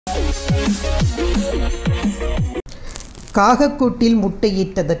காகக்கூட்டில்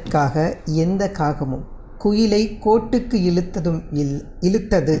முட்டையிட்டதற்காக எந்த காகமும் குயிலை கோட்டுக்கு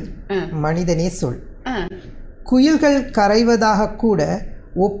இழுத்தது மனிதனே சொல். குயில்கள் கரைவதாக கூட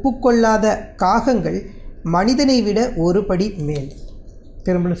ஒப்புக்கொள்ளாத காகங்கள் மனிதனை விட ஒரு படி மேல்.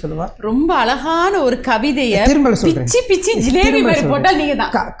 திரும்ப சொல்லுவா. ரொம்ப அழகான ஒரு கவிதையை திரும்ப சொல்றேன்.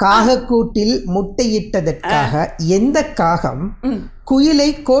 காகக்கூட்டில் முட்டையிட்டதற்காக எந்த காகம் குயிலை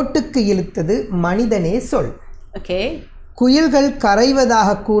கோட்டுக்கு இழுத்தது மனிதனே சொல். குயில்கள்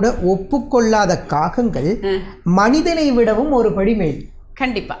கரைவதாக கூட ஒப்புக்கொள்ளாத காகங்கள் மனிதனை விடவும் ஒரு படி மேல்.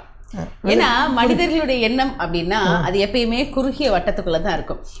 கண்டிப்பா. ஏன்னா மனிதர்களுடைய எண்ணம் அப்படின்னா அது எப்பயுமே குறுகிய வட்டத்துக்குள்ள தான்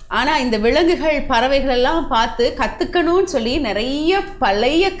இருக்கும். ஆனா இந்த விலங்குகள் பறவைகள் எல்லாம் பார்த்து கத்துக்கணும்னு சொல்லி நிறைய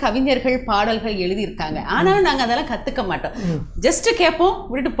பழைய கவிஞர்கள் பாடல்கள் எழுதியிருக்காங்க. ஆனாலும் நாங்க அதெல்லாம் கத்துக்க மாட்டோம். ஜஸ்ட் கேட்போம்,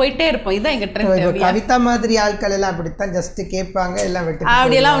 விட்டுட்டு போயிட்டே இருப்போம். இதுதான் எங்க ட்ரெண்ட். கவிதா மாதிரி ஆட்கள் எல்லாம் அப்படித்தான் ஜஸ்ட் கேட்பாங்க, எல்லாம் விட்டு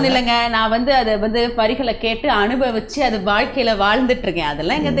அப்படியெல்லாம் ஒண்ணு இல்லைங்க. நான் அதை வரிகளை கேட்டு அனுபவிச்சு அது வாழ்க்கையில வாழ்ந்துட்டு இருக்கேன்.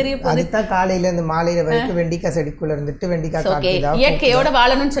 அதெல்லாம் எங்க தெரியும். அதுதான் காலையில இருந்து மாலையில வரைக்கும் வெண்டிக்காய் செடிக்குள்ள இருந்துட்டு வெண்டிக்காய் இயற்கையோட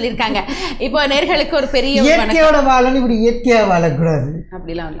வாழணும்னு சொல்லி இப்போ நேர்களுக்கு ஒரு பெரிய இயற்கையோட வாழணும், இப்படி இயற்கையா வாழக்கூடாது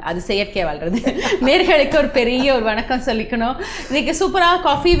அப்படிலாம் இல்லை, அது செயற்கையா வாழ்றது. நேர்களுக்கு ஒரு பெரிய ஒரு வணக்கம் சொல்லிக்கணும். இன்னைக்கு சூப்பரா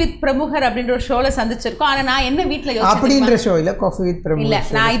காஃபி வித் பிரமுகர் அப்படின்ற ஒரு ஷோல சந்திச்சிருக்கோம். ஆனா நான் என்ன வீட்டுல அப்படின்ற ஷோ இல்ல, காஃபி வித் பிரமுகர் இல்ல.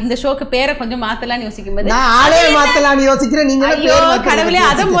 நான் இந்த ஷோக்கு பேரை கொஞ்சம் மாத்தலாம்னு யோசிக்கும் போது நான் ஆளே மாத்தலாம்னு யோசிக்கிறேன். நீங்க கடவுளே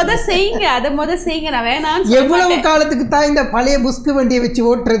அதை முத செய்யுங்க. நான் வேணாம். எவ்வளவு காலத்துக்கு தான் இந்த பழைய புஸ்கு வண்டியை வச்சு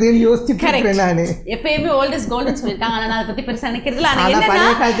ஓட்டுறதுன்னு யோசிச்சுட்டு இருக்கேன். நான் எப்பயுமே ஓல்ட் இஸ் கோல்ட்னு சொல்லிட்டாங்க. ஆனா நான் அதை பத்தி பெருசா நினைக்கிறது இல்லை. ஆனா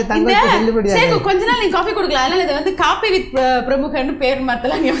என்ன கொஞ்ச நாள் நீ காஃபி கொடுக்கலாம், அதனால இது வந்து காஃபி வித் பிரமுகர்னு பேர்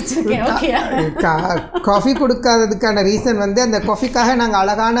மாத்தலாம் யோசிச்சிருக்கேன். ஓகே, காஃபி கொடுக்காததுக்கான ரீசன் வந்து அந்த காஃபிக்காக நாங்க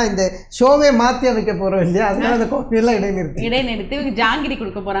அழகான இந்த ஷோவே மாத்தி அமைக்க போறோம் இல்லையா, அதனால அந்த காஃபி எல்லாம் இடைநிறுத்தி ஜாங்கிரி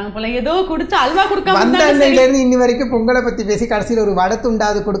கொடுக்க போறாங்க போல. ஏதோ கொடுத்து அல்வா கொடுக்க வந்த அன்னையில இருந்து இன்னி வரைக்கும் பொங்கலை பத்தி பேசி கடைசியில் ஒரு வடை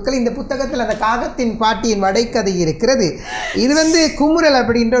துண்டாது கொடுக்கல. இந்த புத்தகத்தில் அந்த காகத்தின் பாட்டியின் வடைக்கதை இருக்கிறது. இது வந்து குமுறல்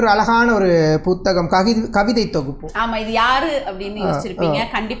அப்படின்ற ஒரு அழகான ஒரு புத்தகம், கவிதை தொகுப்பு. ஆமா, இது யாரு அப்படின்னு யோசிச்சிருப்பீங்க.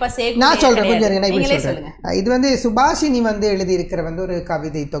 கண்டிப்பா நான் சொல்றேன் கொஞ்சம். இது வந்து சுபாஷினி வந்து எழுதி இருக்கிற வந்து ஒரு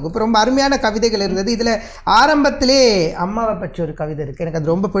கவிதை தொகுப்பு. ரொம்ப அருமையான கவிதைகள் இருந்தது. இதுல ஆரம்பத்திலே அம்மாவை பற்றி ஒரு கவிதை இருக்கு, எனக்கு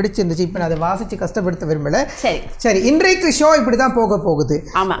அது ரொம்ப பிடிச்சிருந்துச்சு. இப்ப நான் அதை வாசிச்சு கஷ்டப்படுத்த விரும்பல. சரி, இன்றைக்கு ஷோ இப்படிதான் போக போகுது.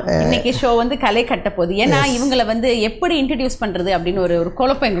 ஆமா, இன்னைக்கு ஷோ வந்து கலை கட்ட போகுது. ஏன்னா இவங்களை வந்து எப்படி இன்ட்ரடியூஸ் பண்றது அப்படின்னு ஒரு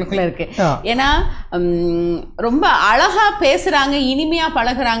குழப்பம் எங்களுக்குள்ள இருக்கு. ஏன்னா ரொம்ப அழகா பேசுறாங்க, இனிமையா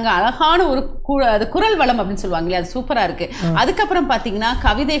பழகுறாங்க, அழகான ஒரு குரல் வளம் அப்படின்னு சொல்லுவாங்க இல்லையா, அது சூப்பரா இருக்கு. அதுக்கப்புறம் பாத்தீங்கன்னா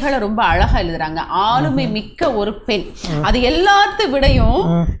கவிதைகளை ரொம்ப அழகா எழுதுறாங்க. ஆளுமை மிக்க ஒரு பெண். அது எல்லாத்த விடையும்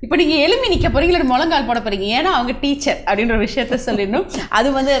இப்ப நீங்க எலும்பி நிக்க போறீங்க, முழங்கால் போட போறீங்க, ஏன்னா அவங்க டீச்சர் அப்படின்ற ஒரு விஷயத்த சொல்லிடணும். அது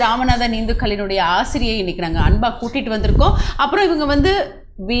வந்து ராமநாதன் இந்துக்களினுடைய ஆசிரியை இன்னைக்கு நாங்க அன்பா கூட்டிட்டு வந்திருக்கோம். அப்புறம் இவங்க வந்து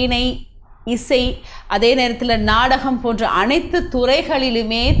வீணை, இசை, அதே நேரத்தில் நாடகம் போன்ற அனைத்து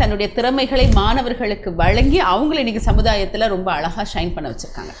துறைகளிலுமே தன்னுடைய திறமைகளை மாணவர்களுக்கு வழங்கி அவங்களை இன்னைக்கு சமுதாயத்துல ரொம்ப அழகா ஷைன் பண்ண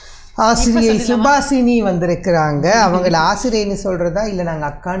வச்சிருக்காங்க. ஆசிரியை சுபாஷினி வந்திருக்கிறாங்க. அவங்கள ஆசிரியன்னு சொல்றதா இல்ல நாங்க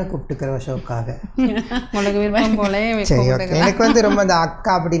அக்கான்னு கூப்பிட்டுக்கிறோம் ஷோக்காக? சரி, ஓகே. எனக்கு வந்து ரொம்ப அந்த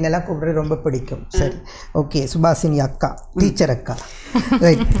அக்கா அப்படின்னு எல்லாம் கூப்பிடுறது ரொம்ப பிடிக்கும். சரி, ஓகே. சுபாஷினி அக்கா, டீச்சர் அக்கா.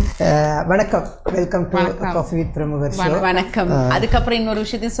 வணக்கம், வெல்கம் டு காஃபி வித் பிரமுகர் ஷோ. வணக்கம். அதுக்கப்புறம் இன்னொரு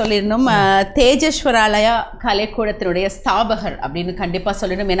விஷயத்தையும் சொல்லிடணும். தேஜஸ்வராலயா கலைக்கூடத்தினுடைய ஸ்தாபகர் அப்படின்னு கண்டிப்பா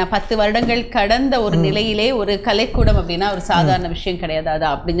சொல்லணும். ஏன்னா 10 வருடங்கள் கடந்த ஒரு நிலையிலே ஒரு கலைக்கூடம் அப்படின்னா ஒரு சாதாரண விஷயம் கிடையாது. அதை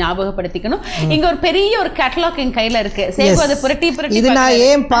அப்படி ஞாபகப்படுத்திக்கணும். இங்க ஒரு பெரிய ஒரு கேட்டலாக் என் கையில இருக்கு. அதை புரட்டி இது நான்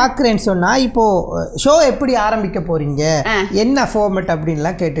ஏன் பாக்குறேன்னு சொன்னா, இப்போ ஷோ எப்படி ஆரம்பிக்க போறீங்க, என்ன ஃபார்மேட்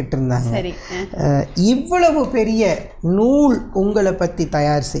அப்படின்லாம் கேட்டுட்டு இருந்தாங்க. இவ்வளவு பெரிய நூல் உங்களை பத்தி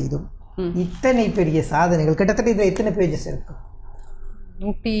தயார் செய்தும் இத்தனை பெரிய சாதனைகள், கிட்டத்தட்ட இதுல எத்தனை பேஜஸ் இருக்கு?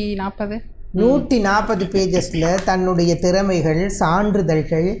 140 பேஜஸ்ல தன்னுடைய திறமைகள்,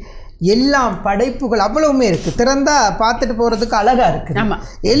 சான்றிதழ்கள், எல்லாம் படைப்புகள் அவ்வளவுமே இருக்கு. திறந்தா பார்த்துட்டு போறதுக்கு அழகா இருக்கு.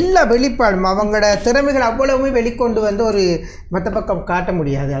 எல்லா வெளிப்பாடும் அவங்களோட திறமைகள் அவ்வளவுமே வெளிக்கொண்டு வந்து ஒரு மற்ற பக்கம் காட்ட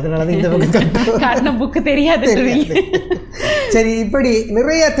முடியாது. அதனாலதான் இந்த பக்கம் புக்கு தெரியாது. சரி, இப்படி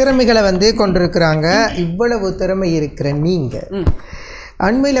நிறைய திறமைகளை வந்து கொண்டிருக்கிறாங்க. இவ்வளவு திறமை இருக்கிற நீங்க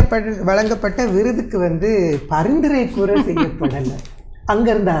அண்மையில வழங்கப்பட்ட விருதுக்கு வந்து பரிந்துரை கூற செய்யப்படல.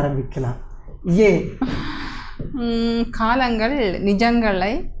 அங்கிருந்து ஆரம்பிக்கலாம். ஏன்? காலங்கள்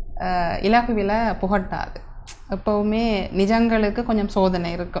நிஜங்களை இலகுவில புகட்டாது. எப்பவுமே நிஜங்களுக்கு கொஞ்சம் சோதனை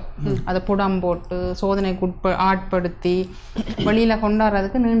இருக்கும். அதை புடம் போட்டு சோதனைக்கு ஆட்படுத்தி வெளியில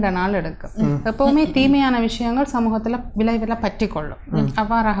கொண்டாடுறதுக்கு நீண்ட நாள் எடுக்கும். எப்பவுமே தீமையான விஷயங்கள் சமூகத்துல விளைவில் பற்றி கொள்ளும்.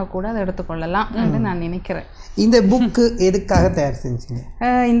 அவ்வாறாக கூட அதை எடுத்துக்கொள்ளலாம் என்று நான் நினைக்கிறேன். இந்த புக்கு எதுக்காக தயார் செஞ்சீங்க?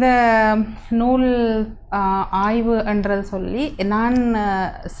 இந்த நூல் ஆய்வு என்றது சொல்லி நான்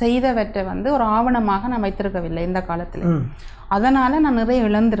செய்தவற்றை வந்து ஒரு ஆவணமாக நான் வைத்திருக்கவில்லை. இந்த காலத்துல அதனால் நான் நிறைய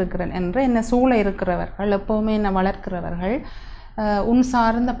இழந்திருக்கிறேன் என்று என்னை சூழ இருக்கிறவர்கள், எப்போவுமே என்னை வளர்க்கிறவர்கள் உன்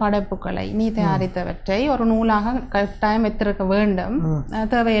சார்ந்த படைப்புகளை நீ தயாரித்தவற்றை ஒரு நூலாக கட்டாயம் வைத்திருக்க வேண்டும்,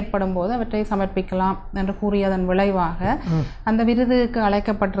 தேவை ஏற்படும் போது அவற்றை சமர்ப்பிக்கலாம் என்று கூறியதன் விளைவாக அந்த விருதுக்கு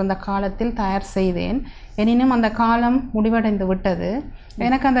அழைக்கப்பட்டிருந்த காலத்தில் தயார் செய்தேன். எனினும் அந்த காலம் முடிவடைந்து விட்டது.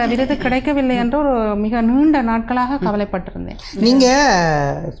 எனக்கு அந்த விருது கிடைக்கவில்லை என்று ஒரு மிக நீண்ட நாட்களாக கவலைப்பட்டிருந்தேன்.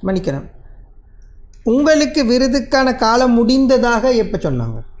 நீங்கள் மன்னிக்கணும், உங்களுக்கு விருதுக்கான காலம் முடிந்ததாக எப்போ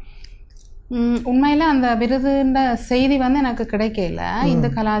சொன்னாங்க? உண்மையில் அந்த விருதுன்ற செய்தி வந்து எனக்கு கிடைக்கல. இந்த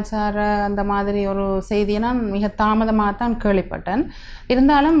கலாச்சார அந்த மாதிரி ஒரு செய்தியை நான் மிக தாமதமாக தான் கேள்விப்பட்டேன்.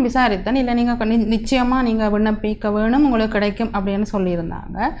 இருந்தாலும் விசாரித்தேன். இல்லை, நீங்கள் நிச்சயமாக நீங்கள் விண்ணப்பிக்க வேணும், உங்களுக்கு கிடைக்கும் அப்படின்னு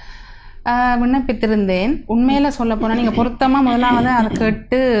சொல்லியிருந்தாங்க. விண்ணப்பித்திருந்தேன். உண்மையில சொல்ல போனால் நீங்கள் பொருத்தமாக முதலாவது அதை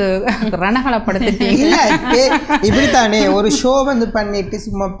கேட்டு ரணகலப்படுத்திட்டீங்க. இப்படித்தானே ஒரு ஷோ வந்து பண்ணிட்டு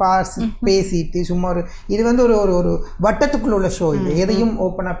சும்மா பேசிட்டு சும்மா ஒரு இது வந்து ஒரு ஒரு வட்டத்துக்குள்ள உள்ள ஷோ, இது எதையும்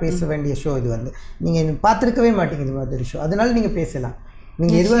ஓப்பனாக பேச வேண்டிய ஷோ. இது வந்து நீங்கள் பார்த்துருக்கவே மாட்டீங்க இது மாதிரி ஷோ, அதனால நீங்கள் பேசலாம்.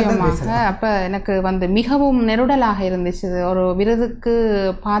 அப்போ எனக்கு வந்து மிகவும் நெருடலாக இருந்துச்சு. ஒரு விருதுக்கு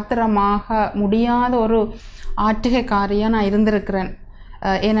பாத்திரமாக முடியாத ஒரு ஆற்றுகைக்காரியாக நான் இருந்திருக்கிறேன்.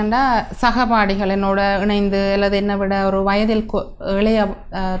 ஏனென்றால் சகபாடிகள் என்னோட இணைந்து அல்லது என்னை விட ஒரு வயதில் இளைய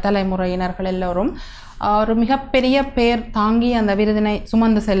தலைமுறையினர்கள் எல்லோரும் ஒரு மிகப்பெரிய பேர் தாங்கி அந்த விருதினை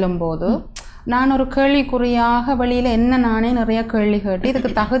சுமந்து செல்லும் போது நான் ஒரு கேள்விக்குறியாக வெளியில் என்ன நானே நிறைய கேள்வி கேட்டு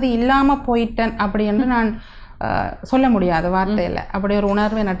இதுக்கு தகுதி இல்லாமல் போயிட்டேன் அப்படி என்று நான் சொல்ல முடியாத வார்த்தையில் அப்படி ஒரு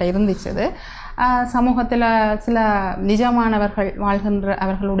உணர்வு என்கிட்ட இருந்துச்சு. சமூகத்தில் சில நிஜமானவர்கள் வாழ்கின்ற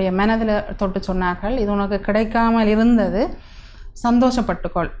அவர்களுடைய மனதில் தொட்டு சொன்னார்கள், இது உனக்கு கிடைக்காமல் இருந்தது,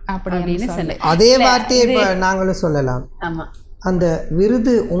 சந்தோஷப்பட்டுக்கொள் அப்படின்னு சொல்லி. அதே வார்த்தையை இப்போ நாங்களும் சொல்லலாம். ஆமாம், அந்த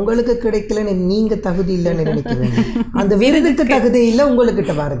விருது உங்களுக்கு கிடைக்கலன்னு நீங்க தகுதி இல்லைன்னு நினைக்கிறீங்க, அந்த விருதுக்கு தகுதி இல்லை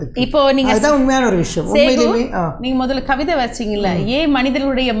உங்ககிட்ட வர்றதுக்கு. இப்போ நீங்க அதுதான் உண்மையான ஒரு விஷயம். உண்மையிலுமே நீங்க முதல்ல கவிதை வச்சிங்கல்ல, ஏன்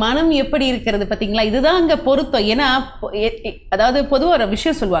மனிதர்களுடைய மனம் எப்படி இருக்கிறது பார்த்தீங்களா, இதுதான் அங்க பொருத்தம். ஏன்னா அதாவது பொதுவாக ஒரு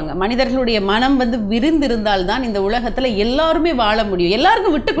விஷயம் சொல்லுவாங்க, மனிதர்களுடைய மனம் வந்து விருந்திருந்தால்தான் இந்த உலகத்துல எல்லாருமே வாழ முடியும்,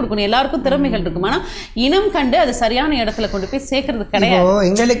 எல்லாருக்கும் விட்டு கொடுக்கணும், எல்லாருக்கும் திறமைகள் இருக்கும். ஆனா இனம் கண்டு அது சரியான இடத்துல கொண்டு போய் சேர்க்கறது கிடையாது.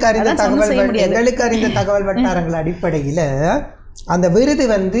 எங்களுக்கு அறிந்த தகவல் வட்டாரங்கள் அடிப்படையில அந்த விருது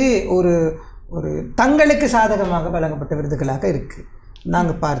வந்து ஒரு ஒரு தங்களுக்கு சாதகமாக வழங்கப்பட்ட விருதுகளாக இருக்குது.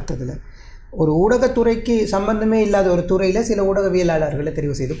 நாங்கள் பார்த்ததில் ஒரு ஊடகத்துறைக்கு சம்பந்தமே இல்லாத ஒரு துறையில் சில ஊடகவியலாளர்களை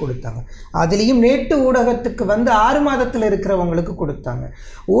தெரிவு செய்து கொடுத்தாங்க. அதுலேயும் நேட்டு ஊடகத்துக்கு வந்து 6 மாதத்தில் இருக்கிறவங்களுக்கு கொடுத்தாங்க.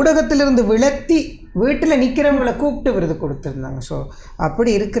 ஊடகத்திலிருந்து விலத்தி வீட்டில் நிற்கிறவங்களை கூப்பிட்டு விருது கொடுத்துருந்தாங்க. ஸோ அப்படி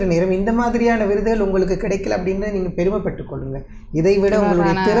இருக்கிற நேரம் இந்த மாதிரியான விருதுகள் உங்களுக்கு கிடைக்கல அப்படின்னு நீங்கள் பெருமைப்பட்டுக் கொள்ளுங்கள். இதை விட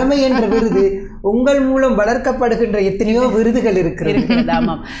உங்களுடைய திறமை என்ற விருது உங்கள் மூலம் வளர்க்கப்படுகின்ற எத்தனையோ விருதுகள் இருக்கிறது.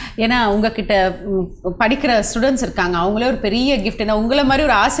 ஆமாம், ஏன்னா உங்ககிட்ட படிக்கிற ஸ்டூடெண்ட்ஸ் இருக்காங்க, அவங்களே ஒரு பெரிய கிஃப்ட். ஏன்னா உங்களை மாதிரி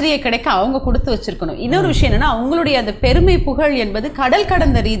ஒரு ஆசிரியர் கிடைக்க அவங்க கொடுத்து வச்சிருக்கணும். இன்னொரு விஷயம் என்னன்னா, அவங்களுடைய அந்த பெருமை புகழ் என்பது கடல்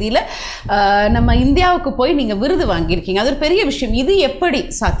கடந்த ரீதியில நம்ம இந்தியாவுக்கு போய் நீங்க விருது வாங்கியிருக்கீங்க, அது ஒரு பெரிய விஷயம். இது எப்படி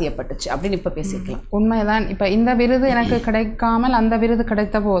சாத்தியப்பட்டுச்சு அப்படின்னு இப்ப பேசிக்கலாம். உண்மைதான். இப்ப இந்த விருது எனக்கு கிடைக்காமல் அந்த விருது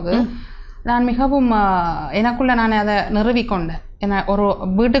கிடைத்த போது நான் மிகவும் எனக்குள்ள நான் அதை நிறுவிக்கொண்டேன். ஏன்னா ஒரு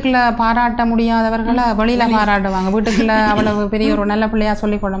வீட்டுக்குள்ள பாராட்ட முடியாதவர்களை வெளியில பாராட்டுவாங்க. வீட்டுக்குள்ள அவ்வளவு பெரிய ஒரு நல்ல பிள்ளையா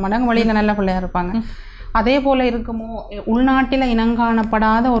சொல்லிக் கொள்ள மாட்டாங்க, வெளியில நல்ல பிள்ளையா இருப்பாங்க. அதே போல இருக்குமோ உள்நாட்டில்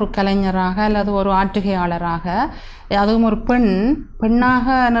இனங்காணப்படாத ஒரு கலைஞராக அல்லது ஒரு ஆற்றுகையாளராக, அதுவும் ஒரு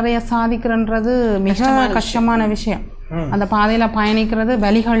பெண்ணாக நிறைய சாதிக்கிறன்றது மிக கஷ்டமான விஷயம். அந்த பாதையில பயணிக்கிறது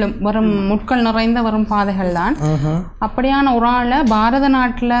வலிகளும் வரும் முட்கள் நிறைந்த வரும் பாதைகள் தான். அப்படியான ஒரு ஆளை பாரத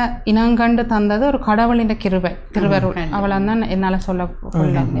நாட்டுல இனங்கண்டு தந்தது ஒரு கடவுளின் கிருபை, திருவருள். அவளை தான் என்னால சொல்ல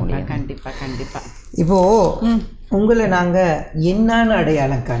முடியும். கண்டிப்பா கண்டிப்பா. இப்போ உங்களை நாங்க என்னன்னு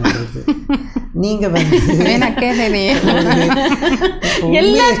அடையாளம் காண்றது? நீங்க வந்து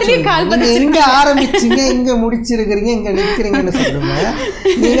எங்க ஆரம்பிச்சீங்க, இங்க முடிச்சிருக்கிறீங்க, இங்க நிற்கிறீங்கன்னு சொல்லுங்க.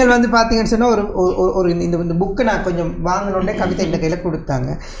 நீங்கள் வந்து பாத்தீங்கன்னு சொன்னா ஒரு இந்த புக்கை நான் கொஞ்சம் வாங்கணுன்னே கவிதை இந்த கையில கொடுத்தாங்க.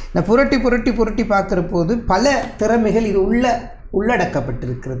 நான் புரட்டி புரட்டி புரட்டி பார்க்கிற போது பல திறமைகள் இது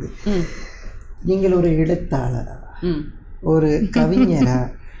உள்ளடக்கப்பட்டிருக்கிறது. நீங்கள் ஒரு எழுத்தாளரா, ஒரு கவிஞரா,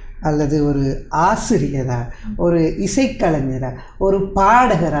 அல்லது ஒரு ஆசிரியரா, ஒரு இசைக்கலைஞரா, ஒரு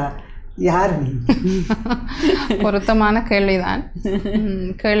பாடகரா, யார் நீங்கள்? பொருத்தமான கேள்விதான்.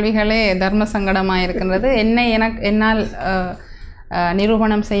 கேள்விகளே தர்ம சங்கடமாக இருக்கின்றது. என்னால்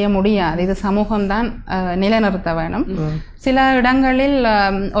நிரூபணம் செய்ய முடியாது. இது சமூகம்தான் நிலைநிறுத்த வேணும். சில இடங்களில்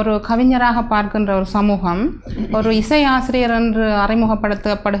ஒரு கவிஞராக பார்க்கின்ற ஒரு சமூகம், ஒரு இசை ஆசிரியர் என்று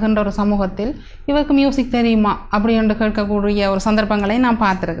அறிமுகப்படுத்தப்படுகின்ற ஒரு சமூகத்தில் இவருக்கு மியூசிக் தெரியுமா அப்படி என்று கேட்கக்கூடிய ஒரு சந்தர்ப்பங்களை நான்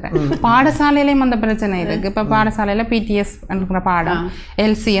பார்த்துருக்கிறேன். பாடசாலையிலையும் அந்த பிரச்சனை இருக்கு. இப்போ பாடசாலையில் பிடிஎஸ் என்கிற பாடம்,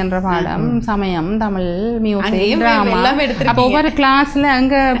 எல்சி என்ற பாடம், சமயம், தமிழ், மியூசிக், டிராமா. அப்போ ஒவ்வொரு கிளாஸில்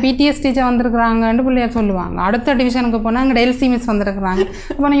அங்கே பிடிஎஸ் டீச்சர் வந்திருக்கிறாங்கன்னு பிள்ளையார் சொல்லுவாங்க. அடுத்த டிவிஷனுக்கு போனால் அங்கே எல்சி மிஸ் வந்திருக்கிறாங்க.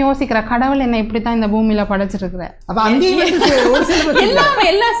 இப்போ நான் யோசிக்கிறேன், கடவுள் என்ன இப்படி தான் இந்த பூமியில் படைச்சிருக்கிறேன்.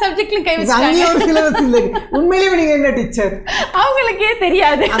 எல்லா சப்ஜெக்ட்லயும் கை வச்சு உண்மையிலேயே நீங்க என்ன டீச்சர் அவங்களுக்கே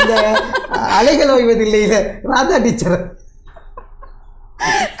தெரியாது. அந்த அலைகள் ஓய்வதில்லை ராதா டீச்சர்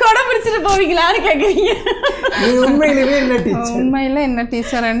கொடை பிடிச்சிட்டு போவீங்களான்னு கேக்குறீங்க. உண்மையில என்ன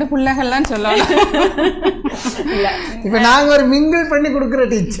டீச்சர் பிள்ளைகள்லாம் சொல்லலாம். இப்ப நாங்க ஒரு மிங்கிள் பண்ணி கொடுக்குற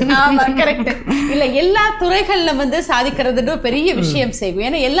டீச்சர். ஆமா, கரெக்ட். இல்ல, எல்லா துறைகள்ல வந்து சாதிக்கிறதுன்ற பெரிய விஷயம் செய்வோம்.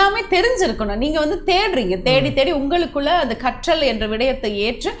 ஏன்னா எல்லாமே தெரிஞ்சிருக்கணும். நீங்க வந்து தேடுறீங்க, தேடி தேடி உங்களுக்குள்ள அந்த கற்றல் என்ற விடயத்தை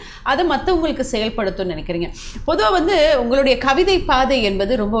ஏற்று அதை மற்றவங்களுக்கு செயல்படுத்தும்னு நினைக்கிறீங்க. பொதுவாக வந்து உங்களுடைய கவிதை பாதை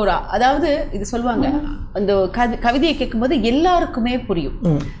என்பது ரொம்ப ஒரு, அதாவது இது சொல்லுவாங்க, அந்த கவிதையை கேட்கும்போது எல்லாருக்குமே புரியும்.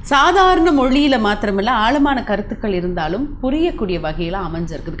 சாதாரண மொழியில மாத்திரமில்ல, ஆழமான கருத்துக்கள் இருந்தாலும் புரியக்கூடிய வகையில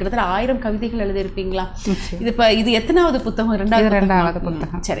அமைஞ்சிருக்கு. கிட்டத்தட்ட 1000 கவிதைகள் எழுதியிருப்பீங்களா? இது எத்தனாவது புத்தகம்? 2வது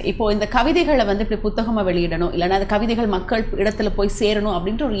புத்தகம். சரி, இப்போ இந்த கவிதைகளை வந்து இப்படி புத்தகமா வெளியிடணும், இல்லைன்னா அந்த கவிதைகள் மக்கள் இடத்துல போய் சேரணும்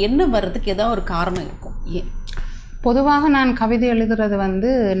அப்படின்ற ஒரு எண்ணம் வர்றதுக்கு ஏதாவது ஒரு காரணம் இருக்கும்? ஏன்? பொதுவாக நான் கவிதை எழுதுறது வந்து,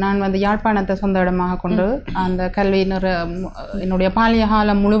 நான் வந்து யாழ்ப்பாணத்தை சொந்த இடமாக கொண்டு அந்த கல்வி என்னுடைய பாலிய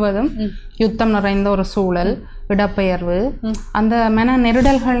காலம் முழுவதும் யுத்தம் நிறைந்த ஒரு சூழல், இடப்பெயர்வு, அந்த மன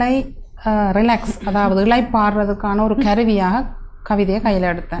நெருடல்களை ரிலாக்ஸ், அதாவது இளைப்பாடுறதுக்கான ஒரு கருவியாக கவிதையை கையில்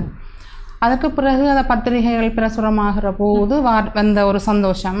எடுத்தேன். அதற்கு பிறகு அதை பத்திரிகைகள் பிரசுரமாகிற போது வந்த ஒரு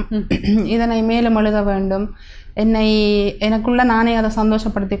சந்தோஷம், இதனை மேலும் எழுத வேண்டும், எனக்குள்ள நானே அதை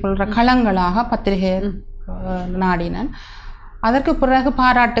சந்தோஷப்படுத்திக் கொள்கிற களங்களாக பத்திரிகை நாடினேன். அதற்கு பிறகு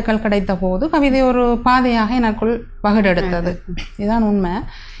பாராட்டுக்கள் கிடைத்த போது கவிதை ஒரு பாதையாக எனக்குள் வகுடெடுத்தது. இதுதான் உண்மை.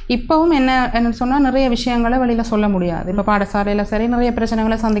 இப்போவும் என்ன சொன்னால், நிறைய விஷயங்களை வெளியில் சொல்ல முடியாது. இப்போ பாடசாலையில் சரி, நிறைய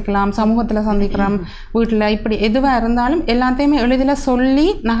பிரச்சனைகளை சந்திக்கலாம், சமூகத்தில் சந்திக்கிறோம், வீட்டில், இப்படி எதுவாக இருந்தாலும் எல்லாத்தையுமே எளிதில் சொல்லி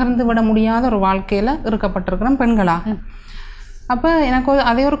நகர்ந்து விட முடியாத ஒரு வாழ்க்கையில் இருக்கப்பட்டிருக்கிறோம் பெண்களாக. அப்போ எனக்கு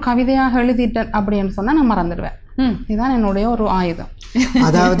அதே ஒரு கவிதையாக எழுதிட்டேன் அப்படின்னு சொன்னால் நான் மறந்துடுவேன். இதுதான் என்னுடைய ஒரு ஆயுதம்.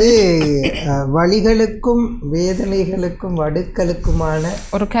 அதாவது வலிகளுக்கும் வேதனைகளுக்கும் வடுக்களுக்குமான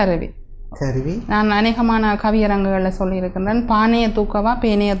ஒரு கருவி. நான் அநேகமான கவியரங்குகளில் சொல்லியிருக்கின்றேன், பானையை தூக்கவா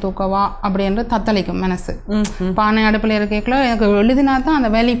பேனையை தூக்கவா அப்படின்ற தத்தளிக்கும் மனசு. பானை அடுப்பில் இருக்கல எனக்கு எழுதினா தான்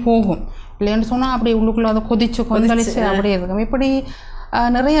அந்த வேலை போகும், இல்லைன்னு சொன்னால் அப்படி உள்ளுக்குள்ள அதை கொந்தளிச்சு அப்படியே இருக்கும். இப்படி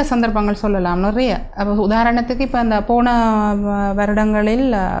நிறைய சந்தர்ப்பங்கள் சொல்லலாம், நிறைய. உதாரணத்துக்கு இப்போ அந்த போன வருடங்களில்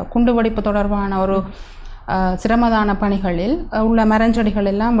குண்டுவெடிப்பு தொடர்பான ஒரு சிரமதான பணிகளில் உள்ள மரஞ்செடிகள்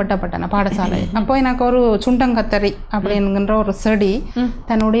எல்லாம் வெட்டப்பட்டன பாடசாலை. அப்போ எனக்கு ஒரு சுண்டங்கத்தரி அப்படிங்கிற ஒரு செடி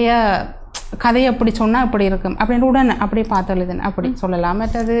தன்னுடைய கதையை அப்படி சொன்னா அப்படி இருக்கும் அப்படின்னு உடனே அப்படி பார்த்து எழுதுன்னு அப்படி சொல்லலாம்.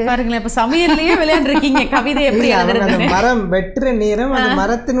 மற்றது பாருங்களேன், இப்போ சமையல்லையே விளையாண்டுருக்கீங்க. கவிதை எப்படி மரம் வெட்டுற நேரம் அந்த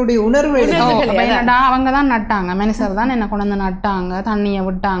மரத்தினுடைய உணர்வு என்னடா, அவங்க தான் நட்டாங்க, மனுஷர் தான் என்ன கொண்டு வந்து நட்டாங்க, தண்ணியை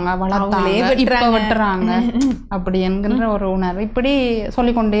விட்டாங்க, வளர்த்தாங்க, இப்ப வெட்டுறாங்க அப்படி என்கின்ற ஒரு உணர்வு. இப்படி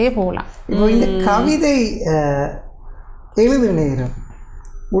சொல்லிக்கொண்டே போகலாம். இப்போ இந்த கவிதை எழுது நேரம்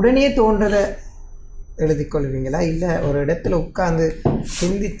உடனே தோன்றதை எழுதிக்கொள்வீங்களா, இல்லை ஒரு இடத்துல உட்காந்து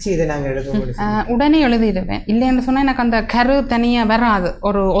சிந்திச்சு இதை நாங்கள் எழுத உடனே எழுதிடுவேன். இல்லைன்னு சொன்னால் எனக்கு அந்த கரு தனியாக வராது,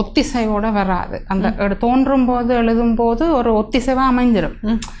 ஒரு ஒத்திசைவோட வராது. அந்த தோன்றும் போது எழுதும் போது ஒரு ஒத்திசைவாக அமைஞ்சிடும்.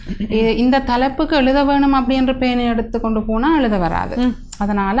 இந்த தலைப்புக்கு எழுத வேணும் அப்படின்ற பேனை எடுத்து கொண்டு போனால் எழுத வராது.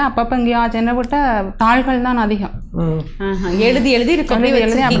 அதனால அப்பப்போ எங்கேயாச்சும் என்ன விட்ட தாள்கள் தான் அதிகம் எழுதி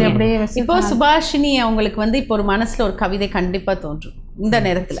அப்படியே. இப்போ சுபாஷினி அவங்களுக்கு வந்து இப்போ ஒரு மனசுல ஒரு கவிதை கண்டிப்பா தோன்றும் இந்த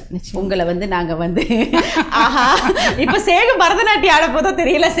நேரத்துல. உங்களை வந்து நாங்க வந்து ஆஹா இப்ப சேகு பரதநாட்டியம் ஆட போதோ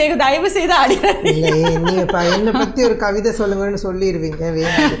தெரியல, சேகு தயவு செய்து என்னை பத்தி ஒரு கவிதை சொல்லுங்கன்னு சொல்லிடுவீங்க.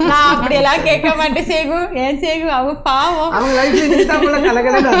 நான் அப்படியெல்லாம் கேட்க மாட்டேன் சேகு. ஏன் சேகு, அவங்க பாவம்,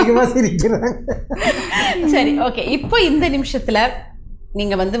 அதிகமா சிரிக்கிறாங்க. சரி, ஓகே. இப்போ இந்த நிமிஷத்துல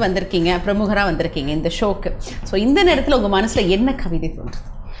நீங்க வந்து வந்திருக்கீங்க, பிரமுகரா வந்திருக்கீங்க இந்த ஷோக்கு. ஸோ இந்த நேரத்தில் உங்க மனசுல என்ன கவிதை தோன்றுது?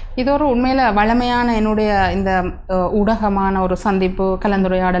 இது ஒரு உண்மையில வளமையான என்னுடைய இந்த ஊடகமான ஒரு சந்திப்பு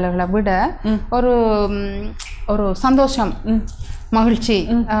கலந்துரையாடல்களை விட ஒரு ஒரு சந்தோஷம், மகிழ்ச்சி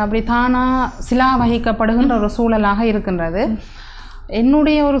அப்படி தானா சிலா வகிக்கப்படுகின்ற ஒரு சூழலாக இருக்கின்றது.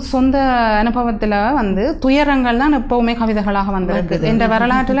 என்னுடைய ஒரு சொந்த அனுபவத்தில் வந்து துயரங்கள் தான் எப்பவுமே கவிதைகளாக வந்திருக்கு. என்ற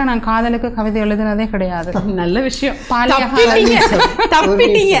வரலாற்றில் நான் காதலுக்கு கவிதை எழுதினதே கிடையாது. நல்ல விஷயம்.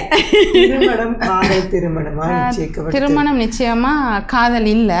 திருமணம் நிச்சயமா காதல்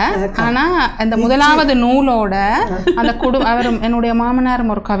இல்லை. ஆனா அந்த முதலாவது நூலோட அந்த அவர் என்னுடைய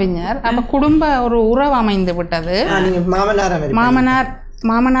மாமனாரும் ஒரு கவிஞர். அப்ப குடும்ப ஒரு உறவு அமைந்து விட்டது.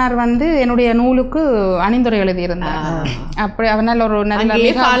 மாமனார் வந்து என்னுடைய நூலுக்கு அணிந்துரை எழுதியிருந்தார். அப்படி அவனால் ஒரு நல்ல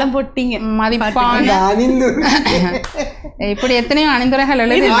மதிப்பான இப்படி எத்தனையோ அணிந்துரைகள்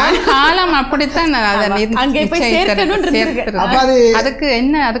எழுதினார். காலம் அப்படித்தான் அதுக்கு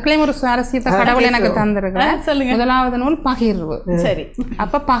என்ன அதுக்குள்ளேயும் ஒரு சுவாரஸ்யத்தை கடவுள் எனக்கு தந்திருக்கிறேன். முதலாவது நூல் பகிர்வு. சரி,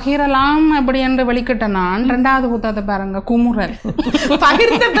 அப்ப பகிரலாம் அப்படி என்று வெளிக்கிட்ட நான் 2வது புத்தகத்தை பாருங்க, குமுறல்.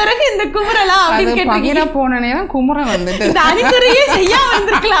 பகிர்ந்த பிறகு இந்த குமுறலா பகிர போன நேரம் குமுறல் வந்துட்டு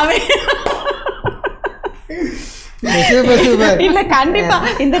இல்ல கண்டிப்பா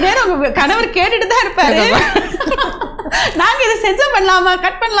இந்த நேரம் உங்க கணவர் கேட்டுட்டு தான் இருப்பாரு. நாங்க இதை சென்சார் பண்ணலாமா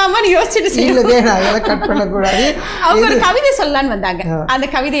கட் பண்ணலாமான்னு யோசிச்சுட்டு கட் பண்ணக்கூடாது. அவங்க ஒரு கவிதை சொல்லலான்னு வந்தாங்க. அந்த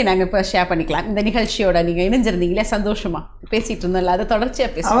கவிதையை நாங்க இப்ப ஷேர் பண்ணிக்கலாம். இந்த நிகழ்ச்சியோட நீங்க இணைஞ்சிருந்தீங்களே, சந்தோஷமா பேசிட்டு இருந்தோம்ல, அதை தொடர்ச்சியா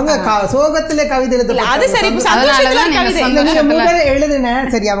பேசுவாங்க. சோகத்திலே கவிதை அது சரி, எழுதுன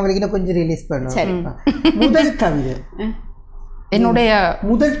சரி, அவங்களுக்கு இன்னும் கொஞ்சம் ரிலீஸ் பண்ணுவோம். சரி, முதல் கவிதை என்னுடைய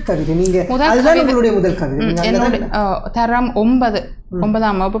முதல் கவிதை நீங்க அதுதான் உங்களுடைய முதல் கவிதை. என்னுடைய தரம்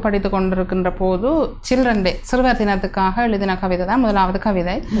 9ஆம் வகுப்பு படித்து கொண்டிருக்கின்ற போது சில்ட்ரன் டே சிறுவர் தினத்துக்காக எழுதின கவிதை தான் முதலாவது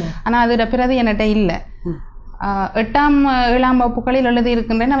கவிதை. ஆனால் அதோட பிரதி என்கிட்ட இல்லை. 8ஆம் 7ஆம் வகுப்புகளில்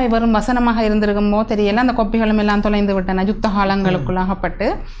எழுதியிருக்கின்றேன். அவை வெறும் வசனமாக இருந்திருக்குமோ தெரியல. அந்த கொப்பிகளும் எல்லாம் தொலைந்து விட்டன யுத்த காலங்களுக்குள்ளாகப்பட்டு.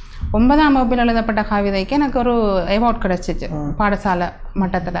 9ஆம் வகுப்பில் எழுதப்பட்ட கவிதைக்கு எனக்கு ஒரு அவார்ட் கிடைச்சிச்சு பாடசாலை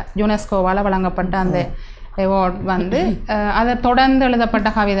மட்டத்தில். யுனெஸ்கோவால் வழங்கப்பட்ட அந்த அவார்ட் வந்து அதை தொடர்ந்து எழுதப்பட்ட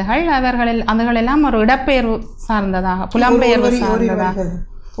கவிதைகள் அதுகளெல்லாம் ஒரு இடப்பெயர்வு சார்ந்ததாக, புலம்பெயர்வு சார்ந்ததாக.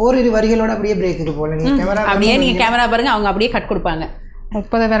 ஓரிரு வரிகளோட அப்படியே பிரேக்குக்கு போல அப்படியே நீங்க கேமரா பாருங்க, அவங்க அப்படியே கட் கொடுப்பாங்க.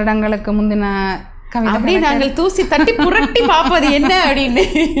 30 வருடங்களுக்கு முந்தின கவிதை அப்படியே நாங்கள் தூசி தட்டி புரட்டி பார்ப்பது என்ன அப்படின்னு.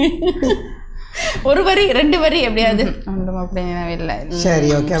 ஒரு வரி 2 வரி எப்படியாவது ஒன்றும் அப்படி இல்லை. சரி,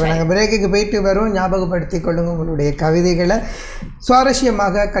 ஓகே. அப்போ நாங்கள் பிரேக்குக்கு போயிட்டு வரோம். ஞாபகப்படுத்தி கொள்ளுங்க உங்களுடைய கவிதைகளை,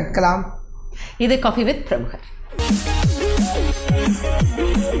 சுவாரஸ்யமாக கற்கலாம். இது காஃபி வித் பிரமுகர்.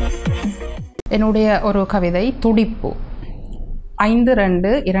 என்னுடைய ஒரு கவிதை துடிப்பு.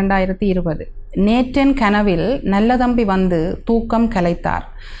 5/2/2020. நேற்றன் கனவில் நல்ல தம்பி வந்து தூக்கம் கலைத்தார்.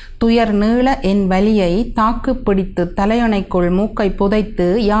 துயர் நீள என் வலியை தாக்கு பிடித்து தலையணைக்குள் மூக்கை புதைத்து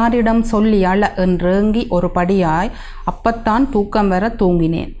யாரிடம் சொல்லி அழ என்றேங்கி ஒரு படியாய் அப்பத்தான் தூக்கம் வர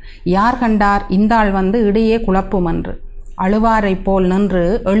தூங்கினேன். யார் கண்டார் இந்தாள் வந்து இடையே குழப்புமென்று. அழுவாரை போல் நின்று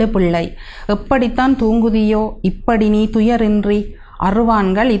எழுபிள்ளை எப்படித்தான் தூங்குதியோ இப்படி நீ துயரின்றி.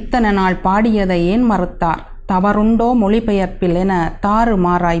 அருவான்கள் இத்தனை நாள் பாடியதை ஏன் மறுத்தார். தவறுண்டோ மொழிபெயர்ப்பில் என தாறு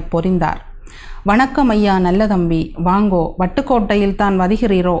மாறாய் பொறிந்தார். வணக்கம் ஐயா நல்ல தம்பி, வாங்கோ, வட்டுக்கோட்டையில் தான்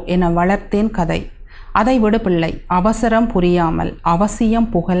வதிகிறீரோ என வளர்த்தேன் கதை. அதை விடு பிள்ளை, அவசரம் புரியாமல் அவசியம்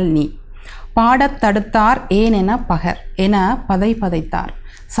புகழ் நீ. பாடத் தடுத்தார் ஏனென பகர் என பதைத்தார்.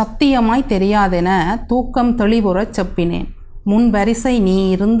 சத்தியமாய் தெரியாதென தூக்கம் தெளிவுறச் செப்பினேன். முன் வரிசை நீ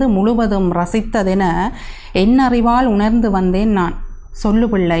இருந்து முழுவதும் ரசித்ததென என்னறிவால் உணர்ந்து வந்தேன் நான். சொல்லு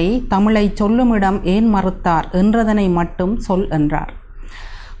பிள்ளை, தமிழை சொல்லுமிடம் ஏன் மறுத்தார் என்றதனை மட்டும் சொல் என்றார்.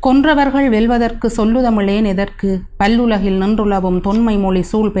 கொன்றவர்கள் வெல்வதற்கு சொல்லுதமிழேன் எதற்கு. பல்லுலகில் நின்றுளவும் தொன்மை மொழி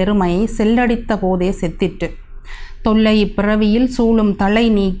சூழ் பெருமை செல்லடித்த போதே செத்திட்டு. தொல்லை இப்பிறவியில் சூழும் தலை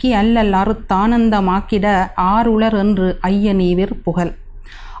நீக்கி அல்லல் அறுத்தானந்தமாக்கிட ஆருளர் என்று ஐயனீவிர் புகழ்.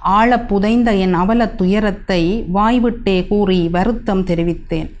 ஆழ புதைந்த என் அவல துயரத்தை வாய்விட்டே கூறி வருத்தம்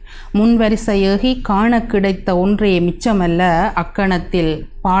தெரிவித்தேன். முன்வரிசை ஏகி காண கிடைத்த ஒன்றே மிச்சமல்ல அக்கணத்தில்.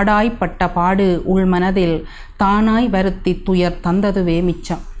 பாடாய்ப்பட்ட பாடு உள்மனதில் தானாய் வருத்தி துயர் தந்ததுவே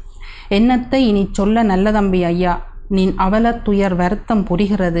மிச்சம். என்னத்தை இனி சொல்ல நல்ல தம்பி ஐயா, நின் அவல துயர் வருத்தம்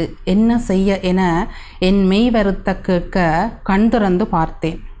புரிகிறது என்ன செய்ய என என் மெய் வருத்த கேட்க கண் திறந்து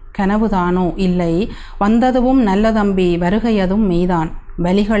பார்த்தேன். கனவுதானோ இல்லை, வந்ததுவும் நல்ல தம்பி வருகையதும் மெய்தான்.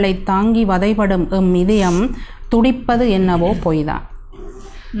 வலிகளை தாங்கி வதைபடும் எம் இதயம் துடிப்பது என்னவோ பொய்தான்.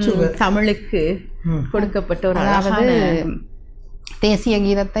 தமிழுக்கு கொடுக்கப்பட்ட ஒரு அதாவது தேசிய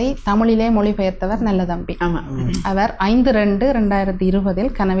கீதத்தை தமிழிலே மொழிபெயர்த்தவர் நல்ல தம்பி. அவர் 5/2/2020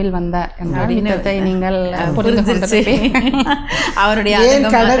 கனவில் வந்தார் என்ற நீங்கள் அவருடைய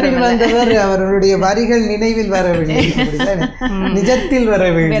கனவில் வந்தவர் அவருடைய வரிகள் நினைவில் வரவில்லை, நிஜத்தில்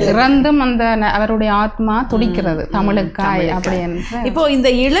வரவில்லை. இறந்தும் அந்த அவருடைய ஆத்மா துடிக்கிறது தமிழுக்காய் அப்படி என்று. இப்போ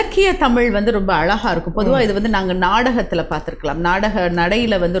இந்த இலக்கிய தமிழ் வந்து ரொம்ப அழகா இருக்கும். பொதுவாக இது வந்து நாங்கள் நாடகத்துல பார்த்திருக்கலாம். நாடக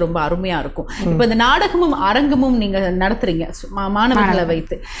நடையில வந்து ரொம்ப அருமையா இருக்கும். இப்போ இந்த நாடகமும் அரங்கமும் நீங்க நடத்துறீங்க. மாணவர்களை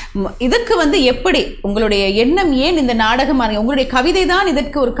வைத்து. இதுக்கு வந்து எப்படி உங்களுடைய எண்ணம், ஏன் இந்த நாடகம், உங்களுடைய கவிதை தான்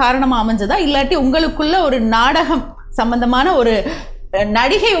இதற்கு ஒரு காரணமா அமைஞ்சதா, இல்லாட்டி உங்களுக்குள்ள ஒரு நாடகம் சம்பந்தமான ஒரு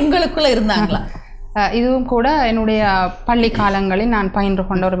நடிகை உங்களுக்குள்ள இருந்தாங்களா? இதுவும் கூட என்னுடைய பள்ளி காலங்களில் நான் பயின்று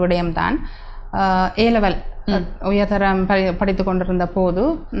கொண்ட ஒரு விடயம்தான். ஏலெவல் உயர்தரம் படித்து கொண்டிருந்த போது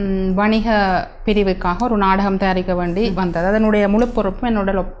வணிக பிரிவுக்காக ஒரு நாடகம் தயாரிக்க வேண்டி வந்தது. அதனுடைய முழு பொறுப்பும்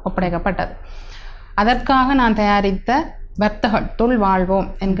என்னோட ஒப்படைக்கப்பட்டது. அதற்காக நான் தயாரித்த வர்த்தகத்துள் வாழ்வோம்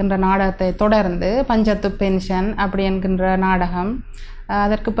என்கின்ற நாடகத்தை தொடர்ந்து பஞ்சத்து பென்ஷன் அப்படி என்கின்ற நாடகம்,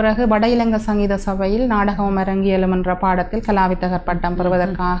 அதற்கு பிறகு வட இலங்கை சங்கீத சபையில் நாடகம் அரங்கியலும் என்ற பாடத்தில் கலாவித்தகர் பட்டம்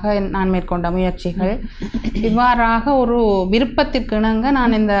பெறுவதற்காக நான் மேற்கொண்ட முயற்சிகள், இவ்வாறாக ஒரு விருப்பத்திற்கு இணங்க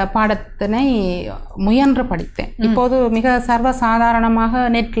நான் இந்த பாடத்தினை முயன்று படித்தேன். இப்போது மிக சர்வசாதாரணமாக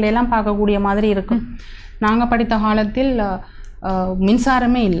நெட்களெல்லாம் பார்க்கக்கூடிய மாதிரி இருக்கும். நாங்கள் படித்த காலத்தில்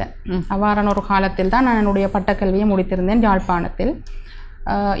மின்சாரமே இல்லை. அவ்வாறான ஒரு காலத்தில் தான் நான் என்னுடைய பட்டக்கல்வியை முடித்திருந்தேன் யாழ்ப்பாணத்தில்.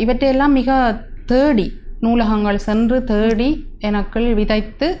 இவற்றையெல்லாம் மிக தேடி நூலகங்கள் சென்று தேடி எனக்குள்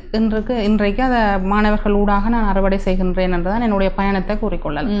விதைத்து இன்றைக்கு அதை மாணவர்கள் ஊடாக நான் அறுவடை செய்கின்றேன் என்றுதான் என்னுடைய பயணத்தை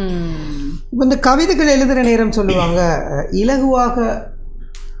கூறிக்கொள்ளலாம். இந்த கவிதைகள் எழுதுகிற நேரம் சொல்லுவாங்க, இலகுவாக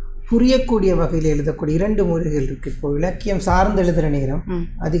புரியக்கூடிய வகையில் எழுதக்கூடிய 2 முறைகள் இருக்குது. இப்போ இலக்கியம் சார்ந்து எழுதுகிற நேரம்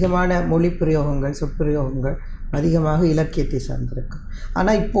அதிகமான மொழி பிரயோகங்கள், சொற்பிரயோகங்கள் அதிகமாக இலக்கியத்தை சார்ந்திருக்கும்.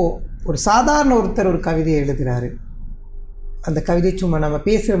 ஆனால் இப்போது ஒரு சாதாரண ஒருத்தர் ஒரு கவிதையை எழுதுகிறாரு, அந்த கவிதை சும்மா நம்ம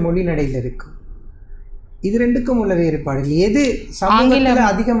பேசுகிற மொழி நடையில் இருக்கும். இது 2க்கும் உள்ள வேறுபாடு எது சமூகத்தில்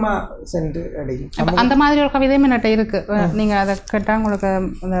அதிகமாக சென்று அடையும்? அந்த மாதிரி ஒரு கவிதையும் என்கிட்ட இருக்கு. நீங்க அதை கேட்டால் உங்களுக்கு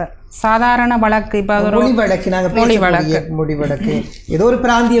அந்த சாதாரண வழக்கு, இப்போ மொழி வழக்கு, நாங்கள் மொழி வழக்கு ஏதோ ஒரு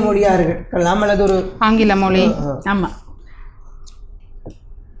பிராந்திய மொழியா இருக்கலாம் அல்லது ஒரு ஆங்கில மொழி. ஆமாம்.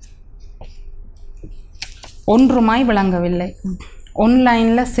 ஒன்றுமாய் விளங்கவில்லை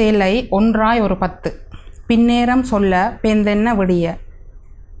ஒன்லைன்ல சேலை ஒன்றாய் ஒரு 10 பின்னேரம் சொல்ல பெந்தென்ன விடிய.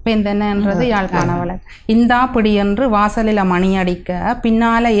 பெந்தென்னன்றது யாழ்ப்பாண வழக்கு. இந்தா பிடி என்று வாசலில் மணி அடிக்க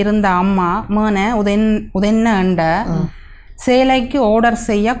பின்னால இருந்த அம்மா மேன உதென்ன எண்ட சேலைக்கு ஆர்டர்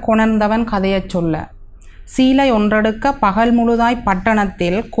செய்ய கொணர்ந்தவன் கதையை சொல்ல. சீலை ஒன்றெடுக்க பகல் முழுதாய்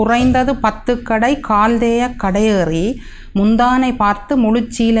பட்டணத்தில் குறைந்தது 10 கடை கால்தேய கடையேறி முந்தானை பார்த்து முழு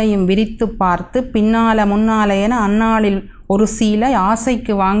சீலையும் விரித்து பார்த்து பின்னால முன்னால என அந்நாளில் ஒரு சீலை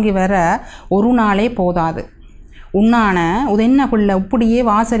ஆசைக்கு வாங்கி வர ஒரு நாளே போதாது. உன்னான உதென்ன பிள்ளை இப்படியே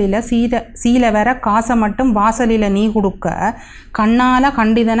வாசலில் சீலை வர காசை மட்டும் வாசலில் நீ கொடுக்க கண்ணால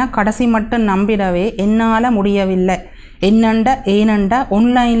கண்டிதன கடைசி மட்டும் நம்பிடவே என்னால் முடியவில்லை. என்னண்ட ஏனண்ட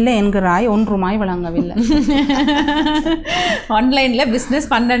ஆன்லைனில் என்கிறாய் ஒன்றுமாய் விளங்கவில்லை. ஆன்லைனில் பிஸ்னஸ்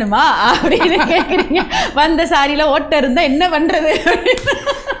பண்ணணுமா அப்படின்னு கேட்குறீங்க. வந்த சாரியில் ஓட்ட இருந்தால் என்ன பண்ணுறது?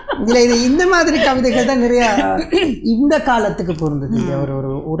 இல்லை, இது இந்த மாதிரி கவிதைகள் தான் நிறையா இந்த காலத்துக்கு பொருந்தது. இல்லை,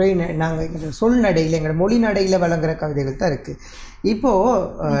 ஒரு உரை நாங்கள் எங்கள் சொல்நடையில் எங்களோட மொழி நடையில் வழங்குற கவிதைகள் தான் இருக்குது.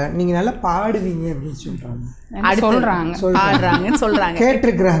 இப்போது நீங்கள் நல்லா பாடுவீங்க அப்படின்னு சொல்கிறாங்க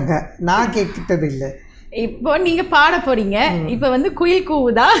கேட்டிருக்கிறாங்க. நான் கேட்கிட்டது இல்லை. இப்போ நீங்க பாட போறீங்க. இப்ப வந்து குயில்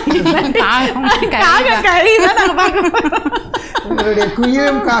கூவுதா, உங்களுடைய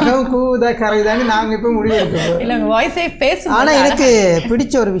குயிலும் காகவும் கூவுதா கரைதான்னு நாங்கள் இப்போ முடிவெடுக்கிறோம். இல்லை, உங்கள் வாய்ஸே பேசும். ஆனால் எனக்கு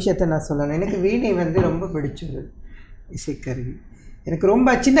பிடிச்ச ஒரு விஷயத்த நான் சொல்லணும். எனக்கு வீணை வந்து ரொம்ப பிடிச்ச ஒரு இசைக்கருவி. எனக்கு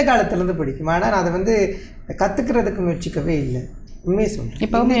ரொம்ப சின்ன காலத்துலேருந்து பிடிக்கும். ஆனால் நான் அதை வந்து கற்றுக்கிறதுக்கு முயற்சிக்கவே இல்லை. உண்மையை சொல்கிறேன்.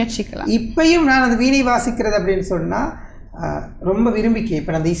 இப்போ முயற்சிக்கலாம். இப்பையும் நான் அந்த வீணை வாசிக்கிறது அப்படின்னு சொன்னால் ரொம்ப விரும்பி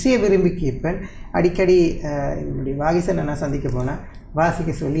கேட்பேன். அந்த இசையை விரும்பி கேட்பேன். அடிக்கடி என்னுடைய வாகிசனை நான் சந்திக்க போனால் வாசிக்க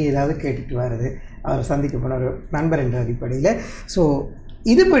சொல்லி ஏதாவது கேட்டுட்டு வர்றது, அவரை சந்திக்க போன ஒரு நண்பர் என்ற அடிப்படையில். ஸோ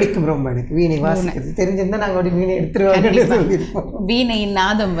இது பிடிக்கும் ரொம்ப எனக்கு வீணை வாசிக்கிறது. தெரிஞ்சிருந்தால் நாங்கள் அப்படி வீணை எடுத்துருவாங்கன்னு சொல்லியிருப்போம். வீணையின்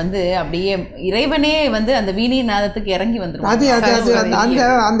நாதம் வந்து அப்படியே இறைவனே வந்து அந்த வீணையின் நாதத்துக்கு இறங்கி வந்துடும். அது அது அது அந்த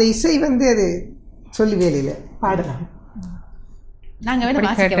அந்த இசை வந்து அது சொல்லி வேலையில் பாடலாம். நாங்கள் வந்து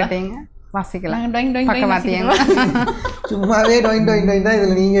வாசிக்கலாம். சும்மாவே டொயின் டொயின் டொயின் தான்.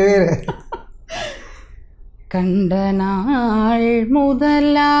 இதில் நீங்கள் வேறு. கண்ட நாள்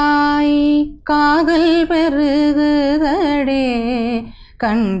முதலாய் காதல் பெருகுதடே,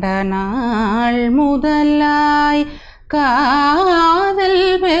 கண்ட நாள் முதலாய் காதல்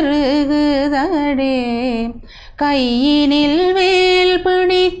பெருகுதடே, கையினில் வேல்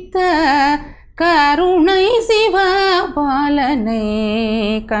பிடித்த கருணை சிவபாலனே,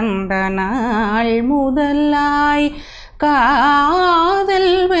 கண்ட நாள் முதலாய்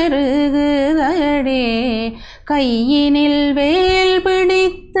காதல் பெருகுதடே, கையினில் வேல்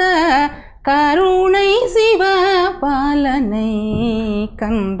பிடித்த கருணை சிவபாலனை,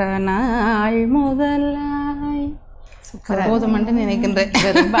 கண்ட நாள் முதலாய். போதுமன்று நினைக்கின்றேன்.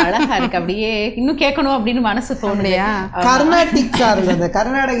 ரொம்ப அழகா இருக்கு. அப்படியே இன்னும் கேட்கணும் அப்படின்னு மனசு தோணுலையா? கர்நாடிக் சார்ந்த அந்த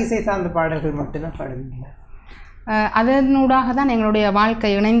கர்நாடக இசை சார்ந்த பாடல்கள் மட்டும்தான் பாடுவீங்களா? அதனூடாக தான் எங்களுடைய வாழ்க்கை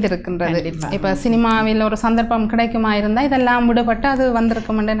இணைந்திருக்கின்றது. இப்போ சினிமாவில் ஒரு சந்தர்ப்பம் கிடைக்குமா இருந்தால் இதெல்லாம் விடுபட்டு அது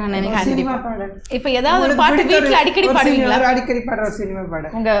வந்திருக்கும் என்று நான் நினைக்கிறேன். இப்போ ஏதாவது ஒரு பாட்டு வீட்டில் அடிக்கடி பாடுவீங்களா? அடிக்கடி பாடுற சினிமா பாடு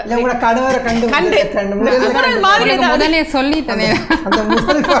உங்களோட கணவரை கண்டு முதலே சொல்லிட்டேனே.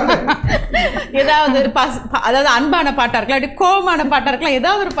 ஏதாவது ஒரு அதாவது அன்பான பாட்டா இருக்கலாம், அப்படி கோபமான பாட்டா இருக்கலாம்,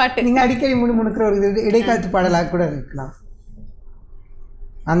 ஏதாவது ஒரு பாட்டு நீங்க அடிக்கடி முணுமுணுக்கிற ஒரு இடைக்காலத்து பாடலாக கூட இருக்கலாம்.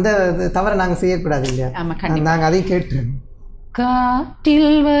 அந்த தவறை நாங்கள் செய்யக்கூடாது இல்லையா? நாங்கள் அதையும் கேட்டுருவோம்.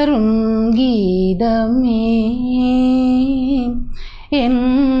 காற்றில் வரும் கீதமே என்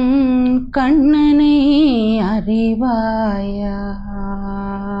கண்ணனை அறிவாயா,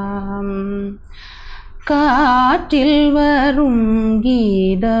 காற்றில் வரும்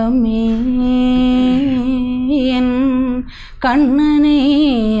கீதமே என் கண்ணனை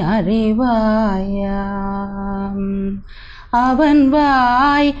அறிவாயா, அவன்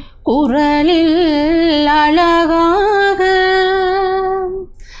வாய் குரலில் அழகாக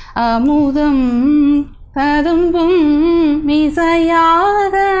அமுதம் ததும்பும்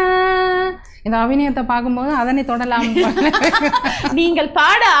இசையாக. இந்த அபிநயத்தை பார்க்கும்போது அதனை தொடலாம். நீங்கள்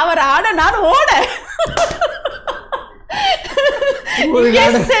பாட அவர் ஆட நான் ஓட.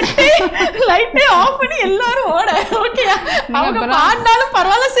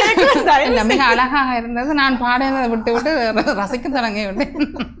 மிக அழகாக இருந்தது. நான் பாடுறதை விட்டு விட்டு ரசிக்க தொடங்கி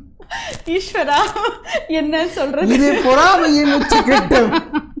விட்டேன். ஈஸ்வரா என்ன சொல்றது? இது பொறாமையின் உச்சக்கட்டம்.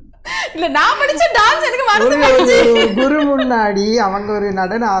 இல்ல நான் படிச்ச டான்ஸ் எனக்கு மறந்துடுச்சு. குரு முன்னாடி அவங்க ஒரு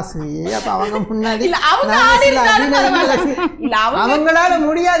நடன ஆசிரியை, அப்ப அவங்க முன்னாடி அவங்களால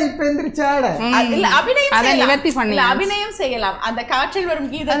முடியாது இப்ப எந்திரிச்சாட இல்ல அபிநயம் அதை நிவர்த்தி பண்ணி அபிநயம் செய்யலாம். அந்த காற்றில் வரும்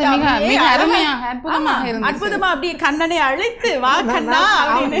கீதத்தை மிக அருமையாக அற்புதமாக இருந்தது. அற்புதமா அப்படியே கண்ணனை அழைத்து வா கண்ணா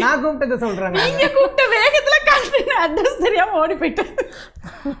அப்படின்னு நான் கூப்பிட்டதை சொல்றேன். நீங்க கூப்பிட்ட வேகத்துல கண்ணன் அட்ரஸ் தெரியாம ஓடி போயிட்டேன்.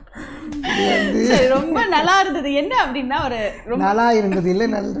 ரொம்ப நல்லா இருந்தது. என்ன அப்படின்னா ஒரு நல்லா இருந்தது இல்ல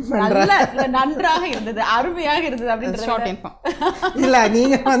நன்றாக இருந்தது, அருமையாக இருந்தது அப்படின்னு இல்ல.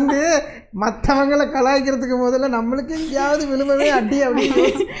 நீங்க வந்து மற்றவங்களை கலாய்க்கிறதுக்கு முதல்ல நம்மளுக்கு எங்கேயாவது விழுமவே அடி அப்படின்னு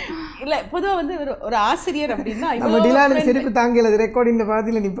இல்ல. பொதுவா வந்து ஒரு ஆசிரியர் அப்படின்னா சிரிப்பு தாங்கல ரெக்கார்டிங்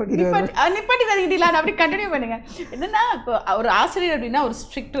பாதியில நிப்பாட்டி டிலான் அப்படி கண்டினியூ பண்ணுங்க. என்னன்னா இப்போ ஒரு ஆசிரியர் அப்படின்னா ஒரு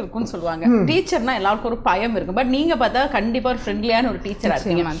ஸ்ட்ரிக்ட் இருக்கும்னு சொல்லுவாங்க. டீச்சர்னா எல்லாருக்கும் ஒரு பயம் இருக்கும். பட் நீங்க பார்த்தா கண்டிப்பா ஒரு ஃப்ரெண்ட்லியான ஒரு டீச்சரா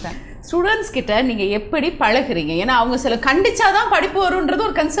இருக்கீங்க. ஸ்டூடெண்ட்ஸ் கிட்ட நீங்க எப்படி பழகுறீங்க? ஏன்னா அவங்க சில கண்டிச்சாதான் படிப்பு வரும்ன்றது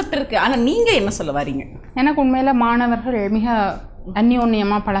ஒரு கன்செப்ட் இருக்கு. ஆனா நீங்க என்ன சொல்ல வரீங்க? எனக்கு உண்மையில மாணவர்கள் மிக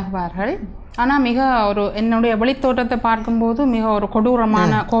அந்யோன்யமா பழகுவார்கள். ஆனால் மிக ஒரு என்னுடைய வெளித்தோட்டத்தை பார்க்கும்போது மிக ஒரு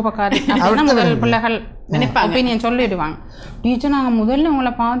கொடூரமான கோபக்காரி அப்படின்னா முதல் பிள்ளைகள் ஒப்பீனியன் சொல்லிடுவாங்க. டீச்சர் நாங்கள் முதல்ல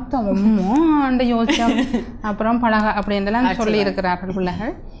உங்களை பார்த்தோம் அம்மாண்டு யோசிச்சோம், அப்புறம் பழக அப்படின்றலாம் சொல்லி இருக்கிறார்கள்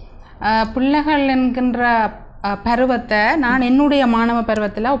பிள்ளைகள். பிள்ளைகள் என்கின்ற பருவத்தை நான் என்னுடைய மாணவ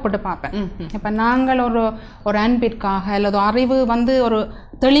பருவத்தில் ஒப்பிட்டு பார்ப்பேன். இப்போ நாங்கள் ஒரு அன்பிற்காக அல்லது அறிவு வந்து ஒரு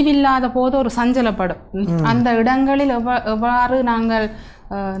தெளிவில்லாத போது ஒரு சஞ்சலப்படும். அந்த இடங்களில் எவ்வாறு நாங்கள்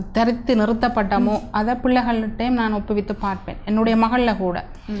தரித்து நிறுத்தப்பட்டமோ அதை பிள்ளைகள்கிட்டையும் நான் ஒப்புவித்து பார்ப்பேன். என்னுடைய மகளில் கூட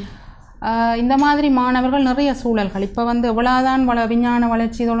இந்த மாதிரி மாணவர்கள் நிறைய சூழல்கள் இப்போ வந்து எவ்வளோதான் விஞ்ஞான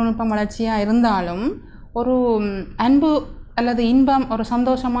வளர்ச்சி தொழில்நுட்பம் வளர்ச்சியாக இருந்தாலும் ஒரு அன்பு அல்லது இன்பம் ஒரு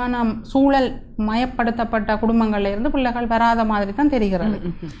சந்தோஷமான சூழல் மயப்படுத்தப்பட்ட குடும்பங்கள்ல இருந்து பிள்ளைகள் வராத மாதிரி தான் தெரிகிறது.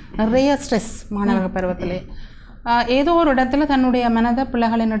 நிறைய ஸ்ட்ரெஸ் மாணவர்கள் பருவத்திலே ஏதோ ஒரு இடத்துல தன்னுடைய மனதை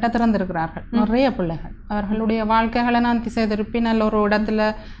பிள்ளைகளின் இட்ட திறந்திருக்கிறார்கள். நிறைய பிள்ளைகள் அவர்களுடைய வாழ்க்கைகளை நான் திசை திருப்பி நல்ல ஒரு இடத்துல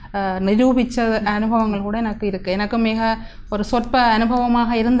நிரூபித்த அனுபவங்கள் கூட எனக்கு இருக்குது. எனக்கு மிக ஒரு சொற்ப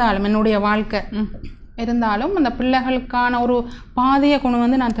அனுபவமாக இருந்தாலும் என்னுடைய வாழ்க்கை இருந்தாலும் அந்த பிள்ளைகளுக்கான ஒரு பாதையை கொண்டு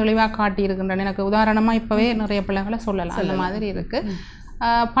வந்து நான் தெளிவாக காட்டியிருக்கின்றேன். எனக்கு உதாரணமாக இப்போவே நிறைய பிள்ளைகளை சொல்லலாம். அந்த மாதிரி இருக்குது.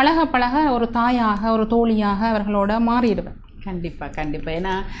 பழக பழக ஒரு தாயாக ஒரு தோழியாக அவர்களோட மாறிடுவேன். கண்டிப்பாக கண்டிப்பாக.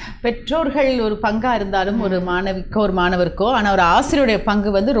 ஏன்னா பெற்றோர்கள் ஒரு பங்காக இருந்தாலும் ஒரு மாணவிக்கோ ஒரு மாணவருக்கோ, ஆனால் ஒரு ஆசிரியருடைய பங்கு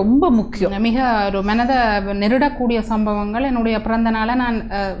வந்து ரொம்ப முக்கியம். மிக ஒரு மனதை நெருடக்கூடிய சம்பவங்கள் என்னுடைய பிறந்த நாளை நான்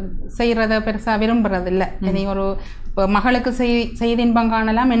செய்கிறத பெருசாக விரும்புறதில்லை. இனி ஒரு இப்போ மகளுக்கு செய்தி இன்பம்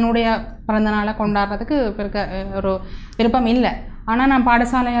காணலாம், என்னுடைய பிறந்த நாளை கொண்டாடுறதுக்கு ஒரு விருப்பம் இல்லை. ஆனால் நான்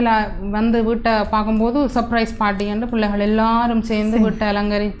பாடசாலையில் வந்து வீட்டை பார்க்கும்போது சர்ப்ரைஸ் பார்ட்டி என்று பிள்ளைகள் எல்லாரும் சேர்ந்து வீட்டை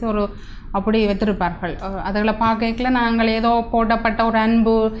அலங்கரித்து ஒரு அப்படி வைத்திருப்பார்கள். அதுகளை பார்க்கல நாங்கள் ஏதோ போட்டப்பட்ட ஒரு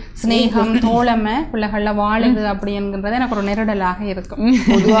அன்பு ஸ்நேகம் தோழமை பிள்ளைகளில் வாழுது அப்படி என்கின்றது எனக்கு ஒரு நெருடலாக இருக்கும்.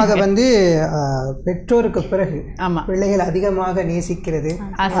 பொதுவாக வந்து பெற்றோருக்கு பிறகு பிள்ளைகள் அதிகமாக நேசிக்கிறது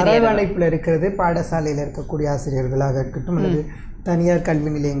அரவணைப்பில் இருக்கிறது பாடசாலையில் இருக்கக்கூடிய ஆசிரியர்களாக இருக்கட்டும் அல்லது தனியார் கல்வி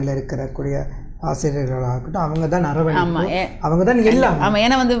நிலையங்களில் இருக்கக்கூடிய ஆசிரியர்களாகட்டும். அவங்க தான் அரவணைப்பு, அவங்க தான் எல்லாம். ஆமாம்,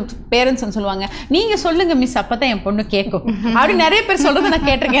 ஏன்னா வந்து பேரண்ட்ஸ் சொல்லுவாங்க நீங்கள் சொல்லுங்க மிஸ், அப்போ தான் என் பொண்ணு கேட்கும் அப்படி நிறைய பேர் சொல்கிறத நான்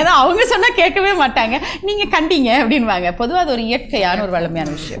கேட்டிருக்கேன். ஏன்னா அவங்க சொன்னால் கேட்கவே மாட்டாங்க, நீங்கள் கண்டிங்க அப்படின்வாங்க. பொதுவாக அது ஒரு இயற்கையான ஒரு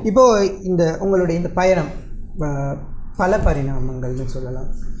வளமையான விஷயம். இப்போது இந்த உங்களுடைய இந்த பயணம் பல பரிணாமங்கள்னு சொல்லலாம்,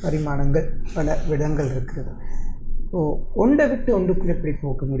 பரிமாணங்கள் பல விடங்கள் இருக்கிறது. ஒன்றை விட்டு ஒன்றுக்குள்ளே எப்படி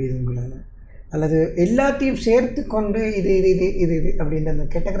போக முடியுது உங்களால்? அல்லது எல்லாத்தையும் சேர்த்து கொண்டு இது இது இது இது இது அப்படின்னு அந்த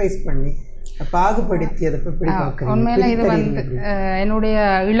கேட்டகரைஸ் பண்ணி பாகுபடுத்தி அதை எப்படி பார்க்குறீங்க? உண்மையில இது வந்து என்னுடைய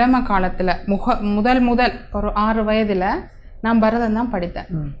இளம காலத்தில் முதல் ஒரு 6 வயதில் நான் பரதம் தான் படித்தேன்.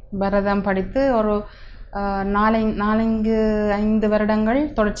 பரதம் படித்து ஒரு 4-5 வருடங்கள்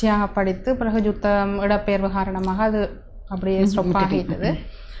தொடர்ச்சியாக படித்து, பிறகு யுத்தம் இடப்பெயர்வு காரணமாக அது அப்படியே ஸ்டாப் ஆகிட்டது.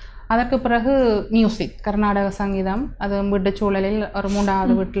 அதற்கு பிறகு மியூசிக், கர்நாடக சங்கீதம், அது வீட்டு சூழலில் ஒரு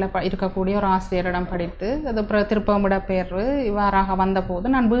 3வது வீட்டில் இருக்கக்கூடிய ஒரு ஆசிரியரிடம் படித்து, அது பிறகு திருப்பம் இடப்பெயர்வு இவ்வாறாக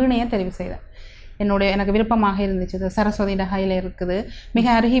வந்தபோது நான் வீணையை தெரிவு செய்தேன். எனக்கு விருப்பமாக இருந்துச்சு. இது சரஸ்வதியோட கையில் இருக்குது. மிக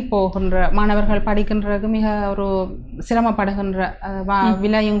அருகி போகின்ற மாணவர்கள் படிக்கின்றதுக்கு மிக ஒரு சிரமப்படுகின்ற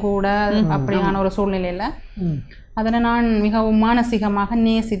விலையும் கூட அப்படியான ஒரு சூழ்நிலையில் அதனை நான் மிகவும் மானசீகமாக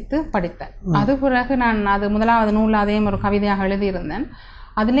நேசித்து படித்தேன். அது பிறகு நான் அது 1வது நூல் அதையும் ஒரு கவிதையாக எழுதியிருந்தேன்.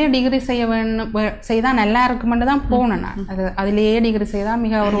 அதிலே டிகிரி செய்தால் நல்லா இருக்குமென்று தான் போனேன் நான். அதிலேயே டிகிரி செய்தால்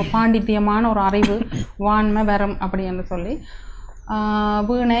மிக ஒரு பாண்டித்தியமான ஒரு அறிவு வான்மை வரும் அப்படின்னு சொல்லி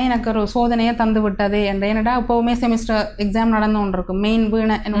வீணை எனக்கு ஒரு சோதனையை தந்து விட்டது என்ற. என்னடா இப்போவுமே செமிஸ்டர் எக்ஸாம் நடந்து கொண்டு இருக்கும். மெயின்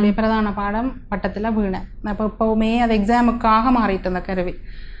வீணை என்னுடைய பிரதான பாடம் பட்டத்தில் வீணை. அப்போ இப்போவுமே அது எக்ஸாமுக்காக மாறிட்டு அந்த கருவி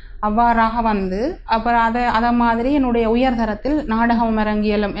அவ்வாறாக வந்து அப்புறம் அதை மாதிரி என்னுடைய உயர்தரத்தில் நாடகம்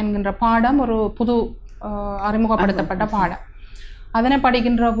அரங்கியலும் என்கின்ற பாடம் ஒரு புது அறிமுகப்படுத்தப்பட்ட பாடம். அதனை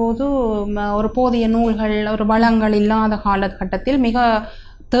படிக்கின்ற போது ஒரு போதிய நூல்கள் ஒரு வளங்கள் இல்லாத காலகட்டத்தில் மிக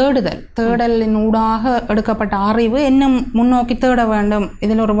தேடலின் ஊடாக எடுக்கப்பட்ட அறிவு இன்னும் முன்னோக்கி தேட வேண்டும்,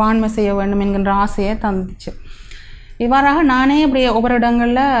 இதில் ஒரு வான்மை செய்ய வேண்டும் என்கின்ற ஆசையை தந்துச்சு. இவ்வாறாக நானே இப்படி ஒவ்வொரு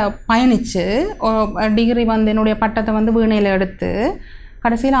இடங்களில் பயணித்து டிகிரி வந்து என்னுடைய பட்டத்தை வந்து வீணையில் எடுத்து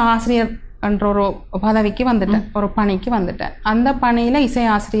கடைசியில் ஆசிரியர் என்ற ஒரு பதவிக்கு வந்துட்டேன், ஒரு பணிக்கு வந்துட்டேன். அந்த பணியில் இசை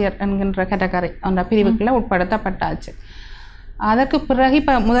ஆசிரியர் என்கின்ற கேட்டகரி அந்த பிரிவுக்குள்ளே உட்படுத்தப்பட்டாச்சு. அதற்கு பிறகு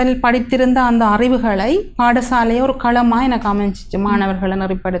இப்போ முதலில் படித்திருந்த அந்த அறிவுகளை பாடசாலையை ஒரு களமாக எனக்கு அமைஞ்சிச்சு. மாணவர்களை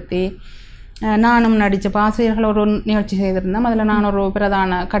நெறிப்படுத்தி நானும் நடித்து ஆசிரியர்கள் ஒரு நிகழ்ச்சி செய்திருந்தேன். அதில் நான் ஒரு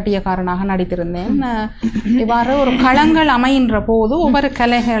பிரதான கட்டியக்காரனாக நடித்திருந்தேன். இவ்வாறு ஒரு களங்கள் அமைகின்ற போது ஒவ்வொரு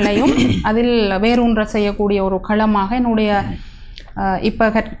கலைகளையும் அதில் வேரூன்ற செய்யக்கூடிய ஒரு களமாக என்னுடைய இப்போ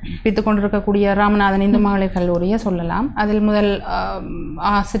கற்பித்து கொண்டிருக்கக்கூடிய ராமநாதன் இந்து மகளிர் கல்லூரியை சொல்லலாம். அதில் முதல்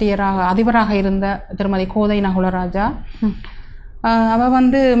அதிபராக இருந்த திருமதி கோதை நகுலராஜா, அவள்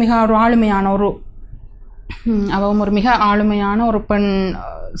வந்து மிக ஒரு ஆளுமையான ஒரு மிக ஆளுமையான ஒரு பெண்,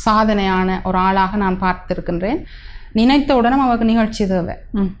 சாதனையான ஒரு ஆளாக நான் பார்த்திருக்கின்றேன். நினைத்தவுடனும் அவருக்கு நிகழ்ச்சி தேவை.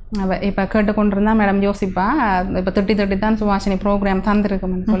 அவள் இப்போ கேட்டுக்கொண்டிருந்தா மேடம் யோசிப்பா, இப்போ திட்டி தான் சுவாசினி ப்ரோக்ராம்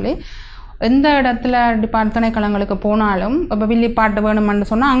தந்திருக்கும்னு சொல்லி எந்த இடத்துல திணைக்களங்களுக்கு போனாலும் இப்போ வில்லிப்பாட்டு வேணுமென்னு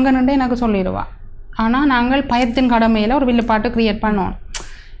சொன்னால் அங்கே நின்று எனக்கு சொல்லிடுவா. ஆனால் நாங்கள் பயத்தின் கடமையில் ஒரு வில்லுப்பாட்டு க்ரியேட் பண்ணோம்.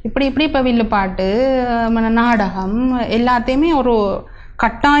 இப்படி இப்போ வில்லுப்பாட்டு நாடகம் எல்லாத்தையுமே ஒரு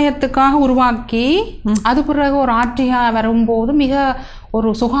கட்டாயத்துக்காக உருவாக்கி அது பிறகு ஒரு ஆட்சியாக வரும்போது மிக ஒரு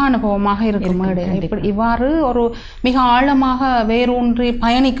சுகானுபவமாக இருக்கும் மேடை. இப்படி இவ்வாறு ஒரு மிக ஆழமாக வேரூன்றி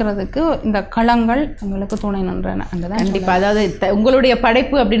பயணிக்கிறதுக்கு இந்த களங்கள் உங்களுக்கு துணை நின்றன. கண்டிப்பாக. அதாவது உங்களுடைய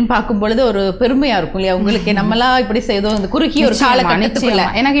படைப்பு அப்படின்னு பார்க்கும் பொழுது ஒரு பெருமையா இருக்கும் இல்லையா உங்களுக்கு? நம்மளா இப்படி செய்தோம் இந்த குறுகிய ஒரு காலகட்டத்துக்குள்ள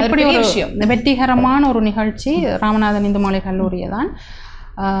எனக்கு இப்படி ஒரு வெற்றிகரமான ஒரு நிகழ்ச்சி ராமநாதன் இந்து மகளிர் கல்லூரியை தான்.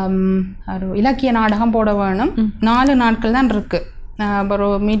 ஒரு இலக்கிய நாடகம் போட வேணும், 4 நாட்கள் தான் இருக்குது. ஒரு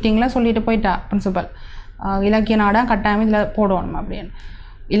மீட்டிங்கில் சொல்லிட்டு போயிட்டா பிரின்சிபல், இலக்கிய நாடகம் கட்டாயம் இதில் போடணும் அப்படின்னு.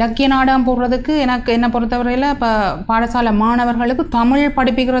 இலக்கிய நாடகம் போடுறதுக்கு என்னை பொறுத்தவரையில் இப்போ பாடசாலை மாணவர்களுக்கு தமிழ்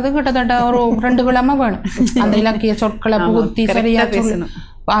படிப்பிக்கிறதுக்கு கிட்டத்தட்ட ஒரு 2 கிழமை வேணும். அந்த இலக்கிய சொற்களை புகுத்தி சரியாக சொல்லணும்.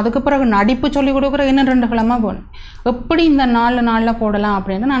 அதுக்கு பிறகு நடிப்பு சொல்லிக் கொடுக்குற இன்னும் 2 கிழமை வேணும். எப்படி இந்த 4 நாளில் போடலாம்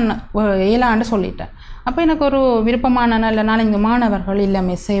அப்படின்னு நான் 7 ஆண்டு சொல்லிட்டேன். அப்போ எனக்கு ஒரு விருப்பமான நல்ல இங்கே மாணவர்கள்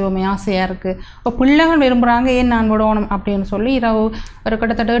இல்லைமே செய்வோமே ஆசையாக இருக்குது. இப்போ பிள்ளைகள் விரும்புகிறாங்க, ஏன் நான் விடணும் அப்படின்னு சொல்லி இரவு ஒரு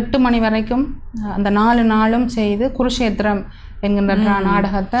கிட்டத்தட்ட 8 மணி வரைக்கும் அந்த 4 நாளும் செய்து குருஷேத்திரம் என்கின்ற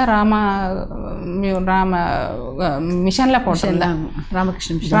நாடகத்தை ராம மிஷனில் போட்டிருந்தேன்.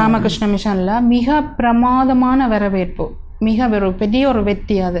 ராமகிருஷ்ண மிஷனில் மிக பிரமாதமான வரவேற்பு, மிக பெரிய ஒரு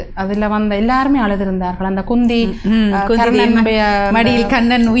வெற்றி. அதுல வந்த எல்லாருமே அழுதிருந்தார்கள். அந்த குந்தி மடியில்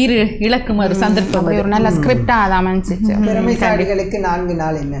கண்ணன் உயிர் இழக்கும் ஒரு சந்தர்ப்பம், ஒரு நல்ல ஸ்கிரிப்டா அது அமைஞ்சிச்சு. 4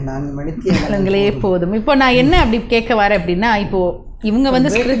 நாள் என்ன 4 மணிக்கு போதும். இப்போ நான் என்ன அப்படி கேட்க வரேன் அப்படின்னா, இப்போ இவங்க வந்து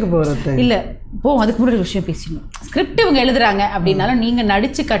இல்ல அதுக்கு முன்னாடி ஒரு விஷயம் பேசணும். ஸ்கிரிப்ட் இவங்க எழுதுறாங்க அப்படின்னாலும் நீங்க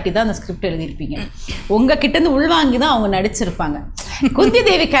நடிச்சு காட்டி தான் அந்த ஸ்கிரிப்ட் எழுதியிருப்பீங்க. உங்ககிட்ட இருந்து உள்வாங்கி தான் அவங்க நடிச்சிருப்பாங்க. குந்தி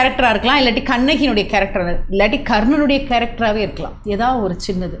தேவி கேரக்டரா இருக்கலாம், இல்லாட்டி கண்ணகியினுடைய கேரக்டர், இல்லாட்டி கர்ணனுடைய கேரக்டராகவே இருக்கலாம். ஏதாவது ஒரு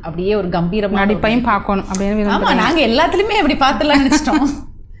சின்னது அப்படியே ஒரு கம்பீரமான நடிப்பையும் பார்க்கணும் அப்படின்னு. ஆமா, நாங்க எல்லாத்துலயுமே அப்படி பார்த்துலாம் நினைச்சிட்டோம்.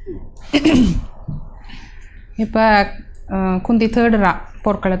 இப்ப குந்தி தேடுறா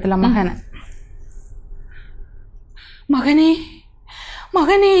போர்க்களத்துல மகனை. மகனே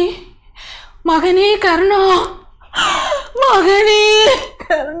மகனே மகனே கருணா, மகனே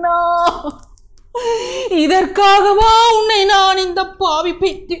கருணா, இதற்காகவா உன்னை நான் இந்த பாவி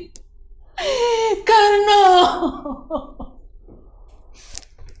பெற்று கருணா.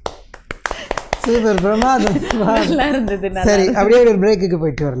 சூப்பர், பிரமாதம். நல்லா இருந்தது. சரி, அப்படியே ஒரு பிரேக்குக்கு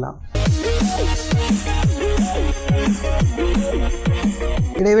போயிட்டு வரலாம்.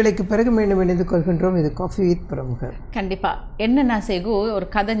 இடைவேளைக்கு பிறகு மீண்டும் இணைந்து கொள்கின்றோம். இது காஃபி வித் பிரமுகர். கண்டிப்பா. என்னன்னா சேகு, ஒரு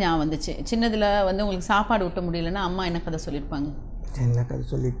கதை ஞாபகம் வந்துச்சு. சின்னதுல வந்து உங்களுக்கு சாப்பாடு ஊட்ட முடியலன்னா அம்மா என்ன கதை சொல்லியிருப்பாங்க? என்ன கதை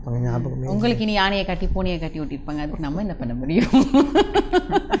சொல்லியிருப்பாங்க ஞாபகம்? உங்களுக்கு இனி யானையை கட்டி பூனையை கட்டி ஓட்டிருப்பாங்க. அதுக்கு நம்ம என்ன பண்ண முடியும்?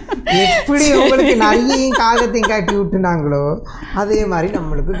 எப்படி உங்களுக்கு நரியையும் காகத்தையும் கட்டி விட்டுனாங்களோ அதே மாதிரி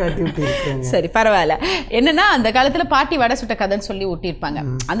நம்மளுக்கு கட்டி விட்டு இருக்காங்க. சரி, பரவாயில்ல. என்னன்னா அந்த காலத்துல பாட்டி வடை சுட்ட கதைன்னு சொல்லி ஒட்டியிருப்பாங்க.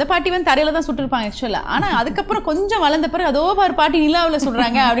 அந்த பாட்டி வந்து தரையில தான் சுட்டிருப்பாங்க ஆக்சுவலா. ஆனா அதுக்கப்புறம் கொஞ்சம் வளர்ந்த பிறகு அதோ பாரு பாட்டி நிலாவில்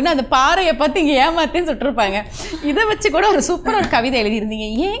சுடுறாங்க அப்படின்னு அந்த பாறையை பார்த்து இங்க ஏமாத்தையும் சுட்டிருப்பாங்க. இதை வச்சு கூட ஒரு சூப்பர் ஒரு கவிதை எழுதியிருந்தீங்க.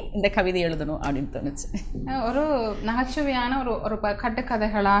 ஏன் இந்த கவிதை எழுதணும் அப்படின்னு தோணுச்சு? ஒரு நகைச்சுவையான ஒரு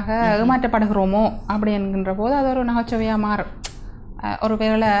கட்டுக்கதைகளாக ஏமாற்றப்படுகிறோமோ அப்படி என்கின்ற போது அது ஒரு நகைச்சுவையாக மாறும். ஒரு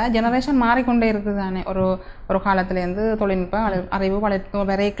வேளை ஜெனரேஷன் மாறிக்கொண்டே இருக்குது தானே. ஒரு காலத்துலேருந்து தொழில்நுட்ப அறிவு வளர்த்து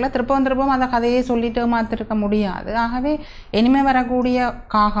வரைக்கில் திருப்பவும் அந்த கதையை சொல்லிட்டு மாற்றிருக்க முடியாது. ஆகவே இனிமே வரக்கூடிய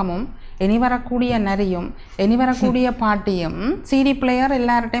காகமும் இனி வரக்கூடிய நரியும் இனி வரக்கூடிய பாட்டியும் சிடி பிளேயர்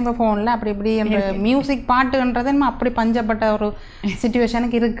எல்லார்ட்டையும் இப்போ ஃபோனில் அப்படி இப்படி என்ற மியூசிக் பாட்டுன்றது நம்ம அப்படி பஞ்சப்பட்ட ஒரு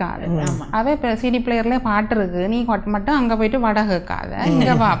சிச்சுவேஷனுக்கு இருக்காது. அவே இப்போ சிடி பிளேயர்லேயே பாட்டு இருக்கு, நீ மட்டும் அங்கே போயிட்டு வடை கேட்காத,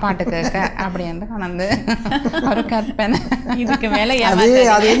 இங்கே வா பாட்டு கேட்க அப்படின்னு கலந்து ஒரு கற்பனை. இதுக்கு மேலே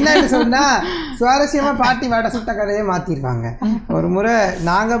அது என்னன்னு சொன்னா சுவாரஸ்யமா பாட்டி வடை சுட்ட கதையை மாத்திருக்காங்க. ஒரு முறை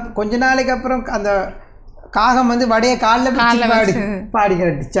நாங்க கொஞ்ச நாளைக்கு அப்புறம் அந்த காகம் வந்து வடைய காலில் பாடி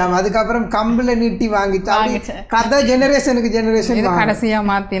கட்டிச்சாம். அதுக்கப்புறம் கம்பில் நீட்டி வாங்கிச்சாங்க. கதை ஜெனரேஷனுக்கு ஜெனரேஷன் கடைசியா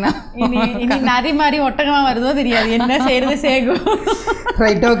மாத்தினா இனி நரி மாதிரி ஒட்டகமா வருதோ தெரியாது. என்ன செய்யறது சேகு?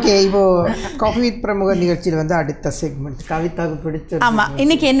 Right, okay. இப்போ காஃபி வித் பிரமுகர் நிகழ்ச்சியில் வந்து அடுத்த செக்மெண்ட் கவிதாவுக்கு பிடிச்ச. ஆமா,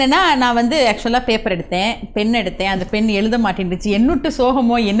 இன்னைக்கு என்னன்னா நான் வந்து ஆக்சுவலா பேப்பர் எடுத்தேன், பென் எடுத்தேன். அந்த பென் எழுத மாட்டேன்னுச்சு. என்னுட்டு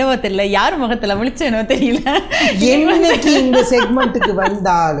சோகமோ என்னவோ தெரியல, யார் முகத்துல விழிச்சேனோ தெரியல. என்னைக்கு இந்த செக்மெண்ட்டுக்கு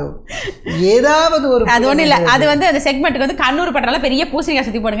வந்தாலும் ஏதாவது ஒரு அது ஒண்ணு இல்ல, அது வந்து அந்த செக்மெண்ட்டுக்கு வந்து கண்ணூர் பட்டால பெரிய பூசணிக்காய்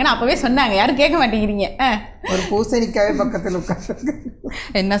சுத்தி போடுங்கன்னு அப்பவே சொன்னாங்க. யாரும் கேட்க மாட்டேங்கிறீங்க. ஒரு பூசணிக்காவே பக்கத்தில் உட்காந்து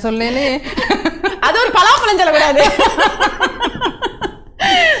என்ன சொல்லலே, அது ஒரு பலாப்பழம் சொல்லக்கூடாது.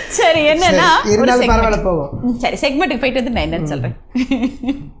 சரி, என்னன்னா பரவாயில்ல போவோம். சரி, செக்மெண்ட்டுக்கு போயிட்டு வந்து நான் என்னன்னு சொல்றேன்.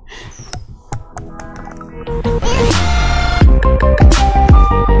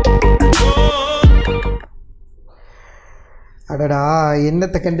 அடடா,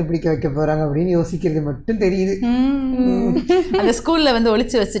 என்னத்தை கண்டுபிடிக்க வைக்க போறாங்க அப்படின்னு யோசிக்கிறது மட்டும் தெரியுது. அந்த ஸ்கூல்ல வந்து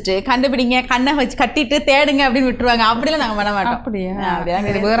ஒளிச்சு வச்சுட்டு கண்டுபிடிங்க, கண்ணை வச்சு கட்டிட்டு தேடுங்க அப்படின்னு விட்டுருவாங்க. அப்படிலாம் நாங்க பண்ண மாட்டோம். அப்படியா?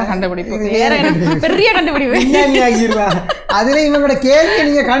 வேற கண்டுபிடிப்போம், பெரிய கண்டுபிடிப்பு. அதுல இவங்களோட கேள்வி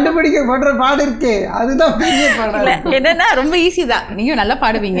நீங்க கண்டுபிடிக்க போடுற பாடு இருக்கு, அதுதான் பெரிய பாடு. என்னன்னா ரொம்ப ஈஸி தான், நீங்க நல்லா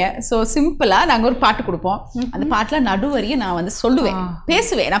பாடுவீங்க. ஸோ சிம்பிளா நாங்க ஒரு பாட்டு கொடுப்போம். அந்த பாட்டுல நடுவரியை நான் வந்து சொல்லுவேன்,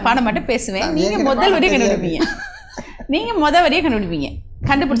 பேசுவேன். நான் பாட மாட்டேன், பேசுவேன். நீங்க முதல் வரியை கண்டுபிடிப்பீங்க. நீங்க முதல் வரியை கண்டுபிடிப்பீங்க.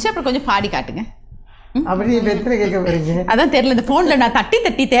 கண்டுபிடிச்சு அப்புறம் கொஞ்சம் பாடி காட்டுங்க. அப்படி எத்தனை கேட்க போறீங்க? அதான் தெரியல, இந்த போன்ல நான் தட்டி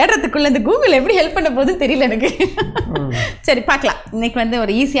தட்டி தேடுறதுக்குள்ள இந்த கூகுள் எப்படி ஹெல்ப் பண்ண போதுன்னு தெரியல எனக்கு. சரி, பார்க்கலாம். இன்னைக்கு வந்து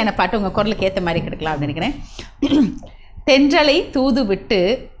ஒரு ஈஸியான பாட்டு உங்க குரலுக்கு ஏற்ற மாதிரி கிடைக்கலாம் அப்படின்னு நினைக்கிறேன். தென்றலை தூது விட்டு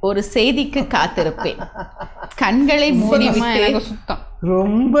ஒரு செய்திக்கு காத்திருப்பேன், கண்களை மூடி விட்டு. சுத்தம்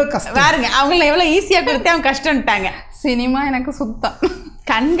ரொம்ப கஷ்டம் பாருங்க, அவங்கள எவ்வளவு ஈஸியா கொடுத்து அவங்க கஷ்டம்ட்டாங்க. சினிமா எனக்கு சுத்தம்.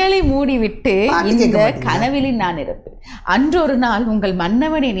 கண்களை மூடி விட்டு இந்த கனவிலில் நான் இருப்பேன், அன்றொரு நாள் உங்கள்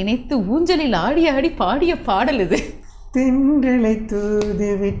மன்னவனை நினைத்து ஊஞ்சலில் ஆடி ஆடி பாடிய பாடல் இது. தென்றலை தூது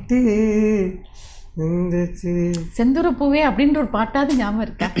விட்டு செந்துரப்பூவே அப்படின்ற ஒரு பாட்டாவது ஞாபகம்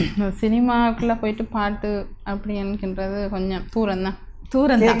இருக்கா? சினிமாக்குள்ள போயிட்டு பாட்டு அப்படி என்கின்றது கொஞ்சம்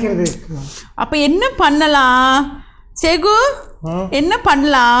தூரம் தான். அப்ப என்ன பண்ணலாம் சேகு? என்ன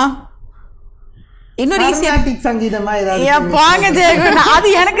பண்ணலாம்? இன்னொரு சங்கீதமா பாங்க சேகு, அது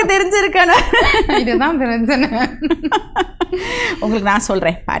எனக்கு தெரிஞ்சிருக்கணும். இதுதான் பிரச்சனை. உங்களுக்கு நான்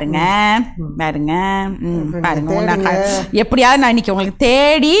சொல்றேன், பாருங்க பாருங்க பாருங்க. எப்படியாவது நான் இன்னைக்கு உங்களுக்கு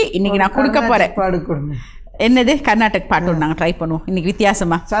தேடி இன்னைக்கு நான் கொடுக்க போறேன். என்னது? கர்நாடக பாட்டு நாங்கள் ட்ரை பண்ணுவோம் இன்னைக்கு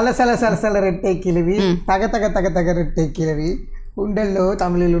வித்தியாசமா. சல சல சல சல ரெட்டை கிழவி, தக தக தக தக ரெட்டை கிழவி, உண்டல்லோ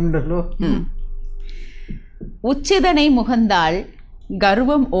தமிழில் உண்டல்லோ. உச்சிதனை முகந்தாள்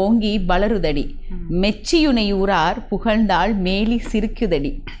கர்வம் ஓங்கி வளருதடி, மெச்சியுனையூரார் புகழ்ந்தாள் மேலி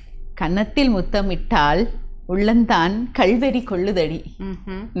சிரிக்குதடி, கன்னத்தில் முத்தமிட்டால் உள்ளந்தான் கல்வெறி கொள்ளுதடி.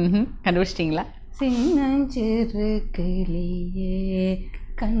 கண்டுபிடிச்சிட்டிங்களா? சின்னஞ்சிறு கிளியே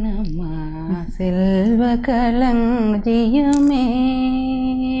கண்ணம்மா செல்வ களஞ்சியமே,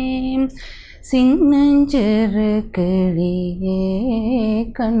 சின்னஞ்சிறு கிளியே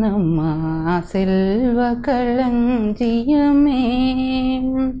கண்ணம்மா செல்வ களஞ்சியமே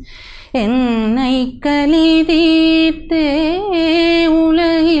என்னை கலிதீர்த்தே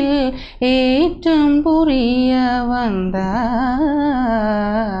உலகில் ஏற்றம் புரிய வந்தாய்.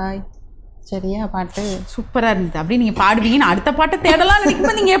 சரியா பாட்டு? சூப்பராக இருந்தது. அப்படி நீங்கள் பாடுவீங்கன்னு அடுத்த பாட்டை தேடலாம்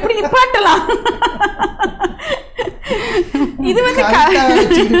நினைக்கும். நீங்கள் எப்படி நிப்பாட்டலாம்? இது வந்து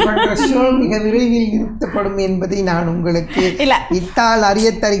மிக விரைவில் நிறுத்தப்படும் என்பதை நான் உங்களுக்கு இத்தால் அறிய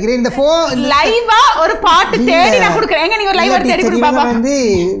தருகிறேன். இந்த லைவா ஒரு பாட்டு தேடி நான் கொடுக்குறேன். நீங்க ஒரு லைவா தேடி கொடுப்பா. வந்து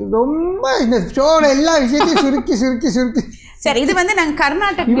ரொம்ப இந்த ஷோல எல்லா விஷயத்தையும் சுருக்கி சுருக்கி சுருக்கி. சரி, இது வந்து நாங்கள்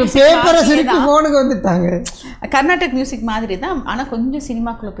கர்நாடக பேப்பரை சுருக்கி ஃபோனுக்கு வந்துட்டாங்க. கர்நாடக மியூசிக் மாதிரி தான், ஆனால் கொஞ்சம்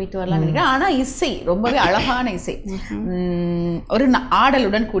சினிமாக்குள்ளே போயிட்டு வரலாம்னு நினைக்கிறேன். ஆனால் இசை ரொம்பவே அழகான இசை, ஒரு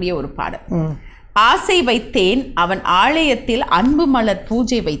ஆடலுடன் கூடிய ஒரு பாடல். ஆசை வைத்தேன் அவன் ஆலயத்தில் அன்பு மலர்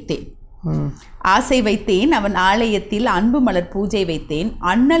பூஜை வைத்தேன். ஆசை வைத்தேன் அவன் ஆலயத்தில் அன்பு மலர் பூஜை வைத்தேன்.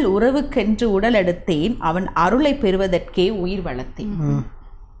 அண்ணல் உறவுக்கென்று உடல் எடுத்தேன் அவன் அருளை பெறுவதற்கே உயிர் வளர்த்தேன்.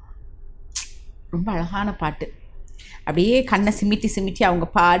 ரொம்ப அழகான பாட்டு. அப்படியே கண்ணை சிமிட்டி சிமிட்டி அவங்க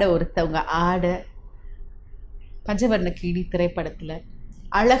பாட, ஒருத்தவங்க ஆட. பஞ்சவர்ண கிளி திரைப்படத்துல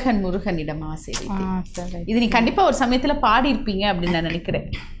அழகன் முருகனிடம் ஆசை வைத்தேன். இது நீ கண்டிப்பா ஒரு சமயத்துல பாடி இருப்பீங்க அப்படின்னு நான் நினைக்கிறேன்.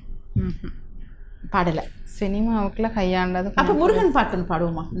 பாடலை சினிமாவுக்குள்ள கையாண்டது. அப்போ முருகன் பாட்டுன்னு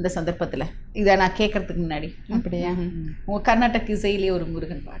பாடுவோமா இந்த சந்தர்ப்பத்தில்? இதை நான் கேட்கறதுக்கு முன்னாடி அப்படியா உங்கள் கர்நாடக இசையிலேயே ஒரு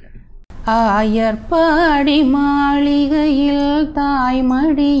முருகன் பாடல். ஆயர்பாடி மாளிகையில்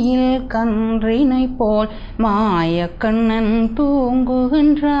தாய்மடியில் கன்றினை போல் மாயக்கண்ணன்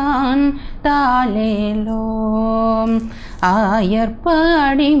தூங்குகின்றான் தாலேலோ.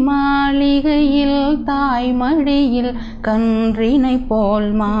 ஆயர்பாடி மாளிகையில் தாய்மடியில் கன்றினை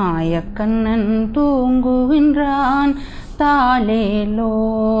போல் மாயக்கண்ணன் தூங்குகின்றான் தாலேலோ.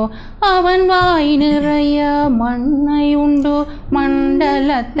 அவன் வாய் நிறைய மண்ணை உண்டு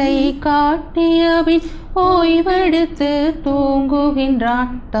மண்டலத்தை காட்டியபின் ஓய்வெடுத்து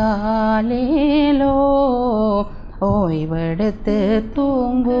தூங்குகின்றான் தாலேலோ. ஓய்வெடுத்து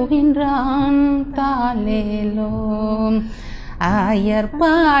தூங்குகின்றான் தாலேலோ.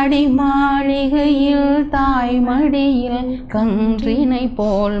 ஆயர்பாடி மாளிகையில் தாய்மடியில் கன்றினை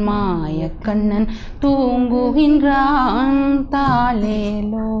போல் மாயக்கண்ணன் தூங்குகின்றான்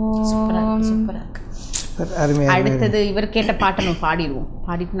தாலேலோ. அடுத்தது இவர் கேட்ட பாட்டை நம்ம பாடிடுவோம்.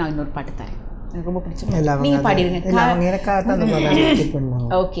 பாடிட்டு நான் இன்னொரு பாட்டு தரேன், எனக்கு ரொம்ப பிடிச்சது. நீங்க பாடிடுங்க.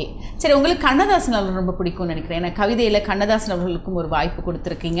 ஓகே, சரி. உங்களுக்கு கண்ணதாசன் அவர்கள் ரொம்ப பிடிக்கும்னு நினைக்கிறேன். ஏன்னா கவிதையில கண்ணதாசன் அவர்களுக்கும் ஒரு வாய்ப்பு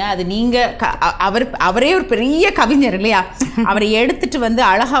கொடுத்துருக்கீங்க. அது நீங்க அவரே ஒரு பெரிய கவிஞர் இல்லையா? அவரை எடுத்துட்டு வந்து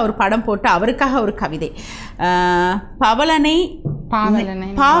அழகா ஒரு படம் போட்டு அவருக்காக ஒரு கவிதை, பாவலனை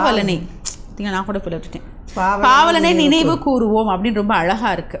நான் கூட விட்டுட்டேன், பாவலனை நினைவு கூறுவோம் அப்படின்னு ரொம்ப அழகா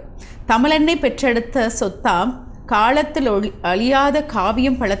இருக்கு. தமிழெண்ணை பெற்றெடுத்த சொத்தாம் காலத்தில் அழியாத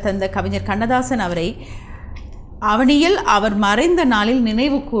காவியம் பல தந்த கவிஞர் கண்ணதாசன் அவரை அவனியில் அவர் மறைந்த நாளில்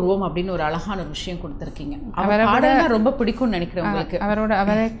நினைவு கூறுவோம் அப்படின்னு ஒரு அழகான ஒரு விஷயம் கொடுத்துருக்கீங்க. அவரை ரொம்ப பிடிக்கும்னு நினைக்கிறேன் உங்களுக்கு.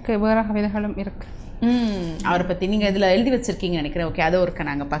 அவருக்கு வேற கவிதைகளும் இருக்கு. அவரை பற்றி நீங்கள் இதில் எழுதி வச்சுருக்கீங்கன்னு நினைக்கிறேன். ஓகே, அதை ஒருக்க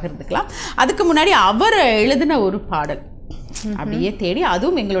நாங்கள் பகிர்ந்துக்கலாம். அதுக்கு முன்னாடி அவர் எழுதின ஒரு பாடல் அப்படியே தேடி,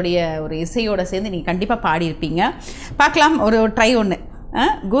 அதுவும் எங்களுடைய ஒரு இசையோடு சேர்ந்து நீங்கள் கண்டிப்பாக பாடியிருப்பீங்க. பார்க்கலாம், ஒரு ட்ரை ஒன்று.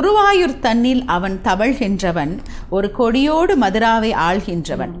 குருவாயூர் தன்னில் அவன் தவழ்கின்றவன், ஒரு கொடியோடு மதுராவை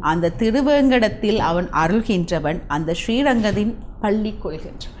ஆள்கின்றவன், அந்த திருவேங்கடத்தில் அவன் அருள்கின்றவன், அந்த ஸ்ரீரங்கத்தின் பள்ளி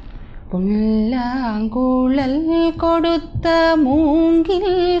கொள்கின்றவன். புல்லாங்குழல் கொடுத்த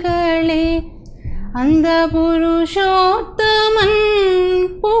மூங்கில்களே அந்த புருஷோத்தமன்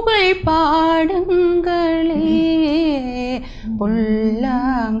புகழ் பாடுங்களே.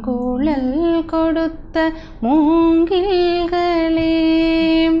 புல்லாங்குழல் கொடுத்த மூங்கில்களே.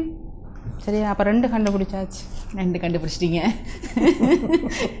 சரியா? அப்போ 2 கண்டுபிடிச்சாச்சு. 2 கண்டுபிடிச்சிட்டீங்க.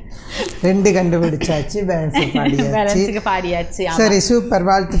 2 கண்டுபிடிச்சாச்சு. பாடியாச்சு. சரி, சூப்பர்.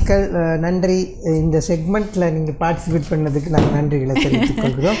 வாழ்த்துக்கள், நன்றி. இந்த செக்மெண்ட்ல நீங்க பார்ட்டிசிபேட் பண்ணதுக்கு நாங்கள் நன்றிகளை தெரிவித்துக்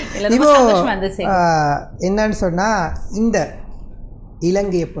கொள்கிறோம். இப்போ என்னன்னு சொன்னா, இந்த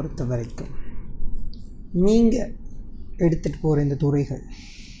இலங்கையை பொறுத்த வரைக்கும் நீங்க எடுத்துட்டு போற இந்த துறைகள்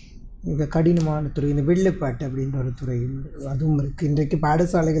மிக கடினமான துறை. இந்த வெள்ளுப்பாட்டு அப்படின்ற ஒரு துறை அதுவும் இருக்குது. இன்றைக்கு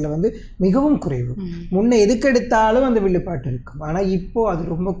பாடசாலைகளில் வந்து மிகவும் குறைவு. முன்னே எதுக்கெடுத்தாலும் அந்த வில்லுப்பாட்டு இருக்கும், ஆனால் இப்போது அது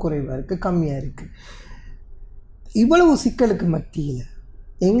ரொம்ப குறைவாக இருக்குது, கம்மியாக இருக்குது. இவ்வளவு சிக்கலுக்கு மத்தியில்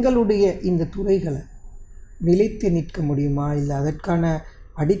எங்களுடைய இந்த துறைகளை நிலைத்து நிற்க முடியுமா? இல்லை அதற்கான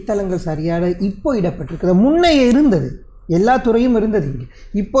அடித்தளங்கள் சரியாக இப்போ இடப்பட்டிருக்குது? முன்னே இருந்தது, எல்லா துறையும் இருந்தது. இங்கே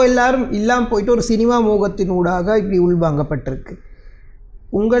இப்போ எல்லாரும் இல்லாமல் போயிட்டு ஒரு சினிமா மோகத்தினூடாக இப்படி உள்வாங்கப்பட்டிருக்கு.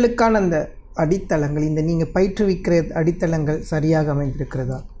 உங்களுக்கான அந்த அடித்தளங்கள், இந்த நீங்கள் பயிற்றுவிக்கிற அடித்தளங்கள் சரியாக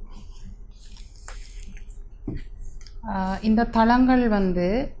அமைந்திருக்கிறதா? இந்த தளங்கள் வந்து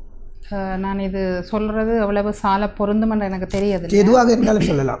நான் இது சொல்கிறது எவ்வளவு சால பொருந்துமென்று எனக்கு தெரியாது, எதுவாக இருந்தாலும்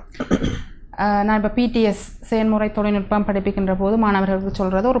சொல்லலாம். நான் இப்போ பிடிஎஸ் செயல்முறை தொழில்நுட்பம் படிப்பிக்கின்ற போது மாணவர்களுக்கு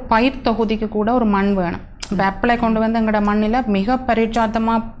சொல்கிறது, ஒரு பயிர் தொகுதிக்கு கூட ஒரு மண் வேணும். இப்போ அப்ளை கொண்டு வந்து எங்களோட மண்ணில் மிக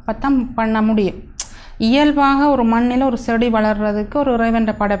பரிச்சாத்தமாக தான் பண்ண முடியும். இயல்பாக ஒரு மண்ணில் ஒரு செடி வளர்கிறதுக்கு ஒரு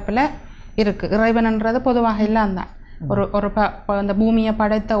இறைவன்ற படைப்பில் இருக்குது. இறைவன்ன்றது பொதுவாக இல்லாம தான் ஒரு இந்த பூமியை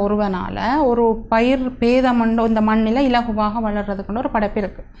படைத்த ஒருவனால் ஒரு பயிர் பேதமண்டோ இந்த மண்ணில் இலகுவாக வளர்கிறதுக்குன்னு ஒரு படைப்பு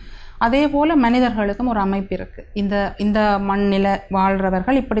இருக்குது. அதே போல் மனிதர்களுக்கும் ஒரு அமைப்பு இருக்குது. இந்த மண்ணில்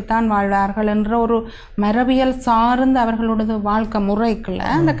வாழ்கிறவர்கள் இப்படித்தான் வாழ்வார்கள் என்ற ஒரு மரபியல் சார்ந்து அவர்களோடது வாழ்க்கை முறைக்குள்ள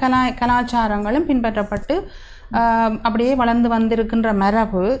அந்த கலாச்சாரங்களும் பின்பற்றப்பட்டு அப்படியே வளர்ந்து வந்திருக்கின்ற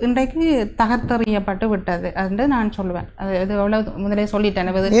மரபு இன்றைக்கு தகர்த்தெறியப்பட்டு விட்டது என்று நான் சொல்லுவேன். அது எவ்வளவு முதலே சொல்லிட்டேன்.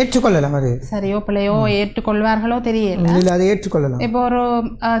 ஏற்றுக்கொள்ளலாம், அது சரியோ பிள்ளையோ ஏற்றுக்கொள்வார்களோ தெரியல. அதை ஏற்றுக்கொள்ளலாம். இப்போ ஒரு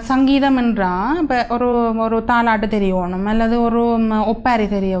சங்கீதம் என்றால் இப்போ ஒரு தாலாட்டு தெரியணும், அல்லது ஒரு ஒப்பாரி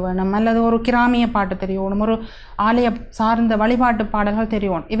தெரிய வேணும், அல்லது ஒரு கிராமிய பாட்டு தெரியணும், ஒரு ஆலய சார்ந்த வழிபாட்டு பாடல்கள்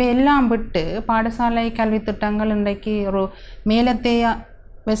தெரியணும். இவை எல்லாம் விட்டு பாடசாலை கல்வி திட்டங்கள் இன்றைக்கு ஒரு மேலத்தைய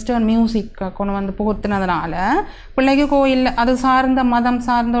வெஸ்டர்ன் மியூசிக் கொண்டு வந்து புகுத்தினதுனால பிள்ளைக்கு கோயில் அது சார்ந்த மதம்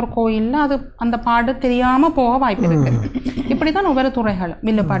சார்ந்த ஒரு கோயிலில் அது அந்த பாடு தெரியாமல் போக வாய்ப்பு இருக்குது. இப்படி தான் ஒவ்வொரு துறைகளும்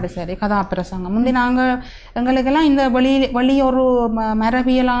வில்லுப்பாடு சரி கதாபிரசங்கம் முந்தி எங்களுக்கெல்லாம் இந்த வழி ஒரு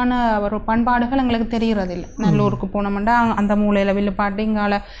மரபியலான ஒரு பண்பாடுகள் எங்களுக்கு தெரிகிறதில்லை. நல்லூருக்கு போனோம்னா அந்த மூலையில் வில்லுப்பாட்டு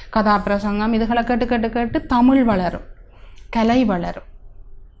இங்கால கதாபிரசங்கம் இதுகளை கேட்டு கேட்டு கேட்டு தமிழ் வளரும், கலை வளரும்.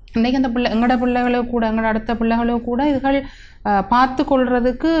 இன்றைக்கி அந்த எங்களோட பிள்ளைகளோ கூட எங்களோட அடுத்த பிள்ளைகளோ கூட இதுகள் பார்த்து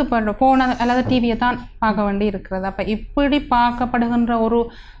கொள்றதுக்கு இப்போ ஃபோனை அல்லது டிவியை தான் பார்க்க வேண்டி இருக்கிறது. அப்போ இப்படி பார்க்கப்படுகின்ற ஒரு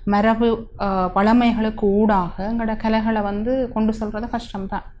மரபு பழமைகளுக்கு ஊடாக எங்களோட கலைகளை வந்து கொண்டு செல்றது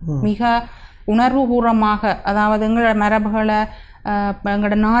கஷ்டம்தான். மிக உணர்வுபூர்வமாக, அதாவது எங்களோட மரபுகளை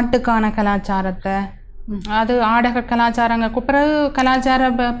எங்களோட நாட்டுக்கான கலாச்சாரத்தை, அது ஆடக கலாச்சாரங்க பிறகு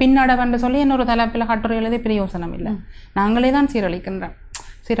கலாச்சார பின்னடவென்று சொல்லி இன்னொரு தலைப்பில் கட்டுரை எழுதி பிரயோசனம் இல்லை. நாங்களே தான் சீரழிக்கின்றோம்.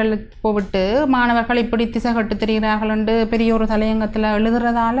 சீரழித்து போவிட்டு மாணவர்கள் இப்படி திசை கட்டு தெரிகிறார்கள் என்று பெரிய ஒரு தலையங்கத்தில்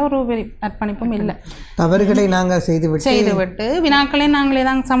எழுதுறதால ஒரு அர்ப்பணிப்பும் இல்லை. தவறுகளை நாங்கள் செய்துவிட்டு வினாக்களே நாங்களே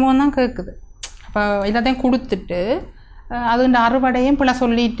தான் சமூகம் தான் கேட்குது. அப்போ எல்லாத்தையும் கொடுத்துட்டு அது இந்த அறுவடையும் பிள்ளை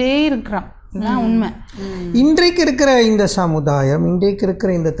சொல்லிகிட்டே இருக்கிறோம். இதுதான் உண்மை. இன்றைக்கு இருக்கிற இந்த சமுதாயம், இன்றைக்கு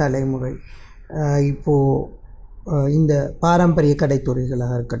இருக்கிற இந்த தலைமுறை இப்போது இந்த பாரம்பரிய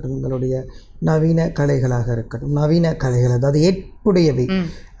கலைத்துறைகளாக இருக்கட்டும், உங்களுடைய நவீன கலைகளாக இருக்கட்டும், நவீன கலைகள் அதாவது ஏற்புடையவை,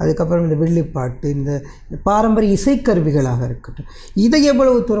 அதுக்கப்புறம் இந்த வில்லுப்பாட்டு, இந்த பாரம்பரிய இசைக்கருவிகளாக இருக்கட்டும், இதை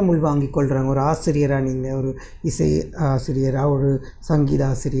எவ்வளவு தூரம் உள்வாங்கிக் கொள்கிறாங்க? ஒரு ஆசிரியராக நீங்கள் ஒரு இசை ஆசிரியராக, ஒரு சங்கீத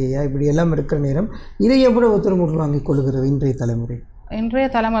ஆசிரியராக, இப்படி எல்லாம் இருக்கிற நேரம் இதை எவ்வளவு தூரம் உள்வாங்கிக் கொள்கிறது இன்றைய தலைமுறை? இன்றைய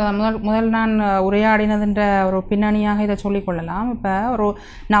தலைமுறை முதல் நான் உரையாடினதுன்ற ஒரு பின்னணியாக இதை சொல்லிக்கொள்ளலாம். இப்போ ஒரு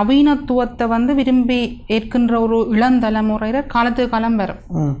நவீனத்துவத்தை வந்து விரும்பி ஏற்கின்ற ஒரு இளந்தலைமுறையில் காலத்துக்கு காலம் வரும்.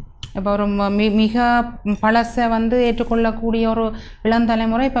 இப்போ ஒரு மிக பழசை வந்து ஏற்றுக்கொள்ளக்கூடிய ஒரு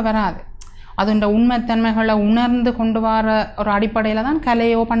இளந்தலைமுறை இப்போ வராது. அது இந்த உண்மைத்தன்மைகளை உணர்ந்து கொண்டு வர ஒரு அடிப்படையில் தான்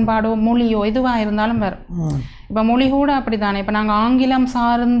கலையோ பண்பாடோ மொழியோ எதுவாக இருந்தாலும் வரும். இப்போ மொழி கூட அப்படி தானே. இப்போ நாங்கள் ஆங்கிலம்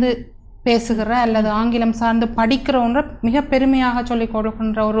சார்ந்து பேசுகிற அல்லது ஆங்கிலம் சார்ந்து படிக்கிறோன்ற மிக பெருமையாக சொல்லிக்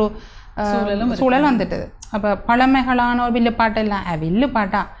கொடுக்கின்ற ஒரு சூழல் வந்துட்டுது. அப்போ பழமைகளான ஒரு வில்லுப்பாட்டு இல்லை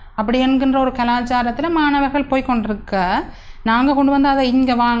வில்லுப்பாட்டா அப்படி என்கின்ற ஒரு கலாச்சாரத்தில் மாணவர்கள் போய் கொண்டிருக்க, நாங்கள் கொண்டு வந்து அதை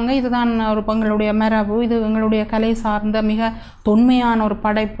இங்கே வாங்க, இதுதான் ஒரு எங்களுடைய மரபு, இது எங்களுடைய கலை சார்ந்த மிக தொன்மையான ஒரு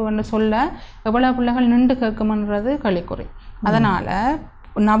படைப்பு என்று சொல்ல எவ்வளோ பிள்ளைகள் நின்று கேட்குமன்றது கேள்விக்குறி. அதனால்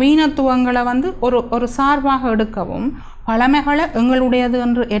நவீனத்துவங்களை வந்து ஒரு சார்பாக எடுக்கவும், பழமைகளை எங்களுடையது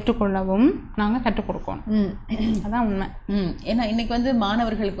என்று ஏற்றுக்கொள்ளவும் நாங்கள் கற்றுக் கொடுக்கணும். அதான் உண்மை. ஏன்னா இன்னைக்கு வந்து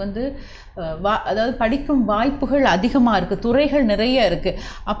மாணவர்களுக்கு வந்து அதாவது படிக்கும் வாய்ப்புகள் அதிகமாக இருக்குது, துறைகள் நிறைய இருக்குது.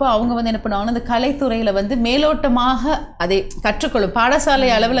 அப்போ அவங்க வந்து என்ன பண்ணுவாங்கன்னா அந்த கலைத்துறையில் வந்து மேலோட்டமாக அதை கற்றுக்கொள்ளும், பாடசாலை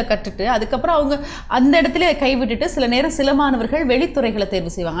அளவில் கற்றுட்டு அதுக்கப்புறம் அவங்க அந்த இடத்துல கைவிட்டுட்டு சில நேரம் சில மாணவர்கள் வெளித்துறைகளை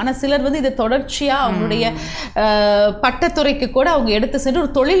தேர்வு செய்வாங்க. ஆனால் சிலர் வந்து இதை தொடர்ச்சியாக அவங்களுடைய பட்டத்துறைக்கு கூட அவங்க எடுத்து சென்று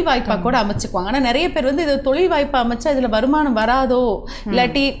ஒரு தொழில் வாய்ப்பாக கூட அமைச்சுக்குவாங்க. ஆனால் நிறைய பேர் வந்து இதை தொழில் வாய்ப்பாக அமைச்சா இதில் வருமானம் வராதோ,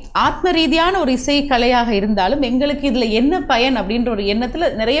 இல்லாட்டி ஆத்ம ரீதியான ஒரு இசை கலையாக இருந்தாலும் எங்களுக்கு இதில் என்ன பயன் அப்படின்ற ஒரு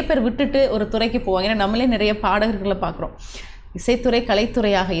எண்ணத்தில் நிறைய பேர் விட்டுட்டு ஒரு துறைக்கு போவாங்க. ஏன்னா நம்மளே நிறைய பாடகர்களை பார்க்குறோம், இசைத்துறை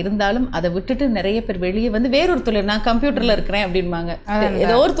கலைத்துறையாக இருந்தாலும் அதை விட்டுட்டு நிறைய பேர் வெளியே வந்து வேறொரு துறை, நான் கம்ப்யூட்டரில் இருக்கிறேன் அப்படின்பாங்க,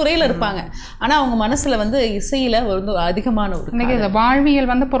 ஏதோ ஒரு துறையில் இருப்பாங்க. ஆனால் அவங்க மனசில் வந்து இசையில் வந்து அதிகமான ஒரு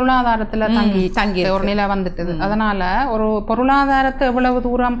வாழ்வியல் வந்து பொருளாதாரத்தில் தங்கி ஒரு நிலை வந்துட்டுது. அதனால் ஒரு பொருளாதாரத்தை எவ்வளவு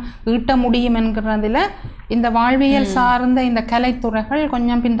தூரம் ஈட்ட முடியும் என்கிறதுல இந்த வாழ்வியல் சார்ந்த இந்த கலைத்துறைகள்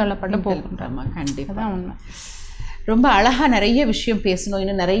கொஞ்சம் பின்தள்ளப்பட்டு போகின்றன. கண்டிப்பாக தான் உண்மை. ரொம்ப அழகாக நிறைய விஷயம் பேசணும்,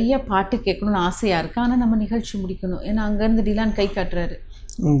 இன்னும் நிறைய பாட்டு கேட்கணும்னு ஆசையாக இருக்குது. ஆனால் நம்ம நிகழ்ச்சி முடிக்கணும். ஏன்னா அங்கேருந்து டிலான் கை காட்டுறாரு.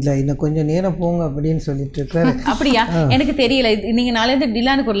 இல்லை இன்னும் கொஞ்சம் நேரம் போங்க அப்படின்னு சொல்லிட்டு இருக்காரு. அப்படியா? எனக்கு தெரியல. நீங்கள் நாளையிலேருந்து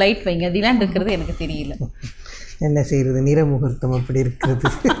டிலானுக்கு ஒரு லைட் வைங்க. டிலான் இருக்கிறது எனக்கு தெரியல. என்ன செய்யறது, நிறமுகூர்த்தம் அப்படி இருக்கிறது.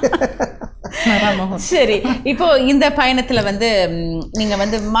 சரி, இப்போ இந்த பயணத்துல வந்து நீங்க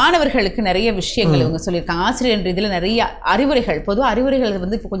வந்து மாணவர்களுக்கு நிறைய விஷயங்கள் இவங்க சொல்லியிருக்காங்க. ஆசிரியர் ரீதியில் நிறைய அறிவுரைகள், பொதுவாக அறிவுரைகள்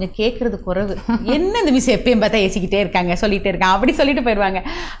வந்து இப்போ கொஞ்சம் கேட்கறது குறைவு. என்ன இந்த மிஸ் எப்பயும் பார்த்தா ஏசிக்கிட்டே இருக்காங்க, சொல்லிட்டே இருக்காங்க, அப்படி சொல்லிட்டு போயிடுவாங்க.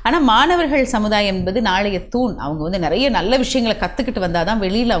 ஆனால் மாணவர்கள் சமுதாயம் என்பது நாளைய தூண். அவங்க வந்து நிறைய நல்ல விஷயங்களை கற்றுக்கிட்டு வந்தால் தான்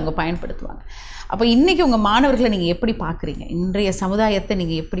வெளியில் அவங்க பயன்படுத்துவாங்க. அப்போ இன்றைக்கி உங்கள் மாணவர்களை நீங்கள் எப்படி பார்க்குறீங்க? இன்றைய சமுதாயத்தை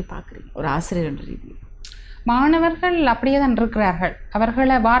நீங்கள் எப்படி பார்க்குறீங்க ஒரு ஆசிரியர் என்ற ரீதியில்? மாணவர்கள் அப்படியே தான் இருக்கிறார்கள்.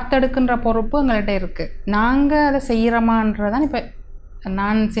 அவர்களை வார்த்தெடுக்கின்ற பொறுப்பு எங்கள்கிட்ட இருக்குது. நாங்கள் அதை செய்கிறோமான்றதான் இப்போ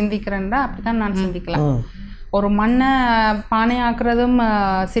நான் சிந்திக்கிறேன்டா அப்படி தான் நான் சிந்திக்கலாம். ஒரு மண்ணை பானையாக்குறதும்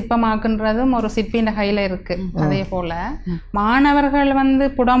சிற்பமாக்குன்றதும் ஒரு சிற்பியின் கையில் இருக்குது. அதே போல் மாணவர்கள் வந்து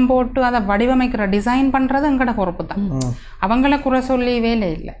புடம் போட்டு அதை வடிவமைக்கிற டிசைன் பண்ணுறது எங்களோட பொறுப்பு தான். அவங்கள குறை சொல்லி வேலை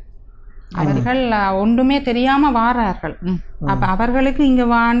இல்லை. அவர்கள் ஒன்றுமே தெரியாமல் வாரார்கள். அப்போ அவர்களுக்கு இங்கே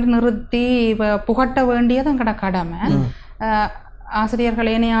வாழ்ந்து நிறுத்தி புகட்ட வேண்டியது எங்களோட கடமை.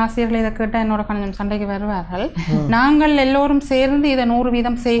 ஆசிரியர்கள், ஏனைய ஆசிரியர்கள் இதை கேட்டால் என்னோட கொஞ்சம் சண்டைக்கு வருவார்கள். நாங்கள் எல்லோரும் சேர்ந்து இதை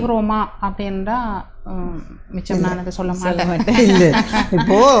 100% செய்கிறோமா அப்படின்றா மிச்சம் நான் அதை சொல்ல மாட்டேன். இல்லை,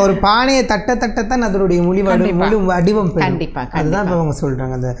 இப்போ ஒரு பானையை தட்டத்தான் அதனுடைய முழு வடிவம். கண்டிப்பாக அதுதான் இப்போ அவங்க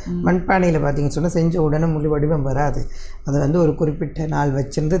சொல்கிறாங்க. அந்த மண்பானையில் பார்த்தீங்கன்னு சொன்னால் செஞ்ச உடனே முழு வடிவம் வராது. அதை வந்து ஒரு குறிப்பிட்ட நாள்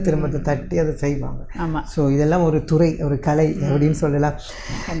வச்சிருந்து திரும்ப தட்டி அதை செய்வாங்க. ஆமாம். ஸோ இதெல்லாம் ஒரு துறை, ஒரு கலை அப்படின்னு சொல்லலாம்.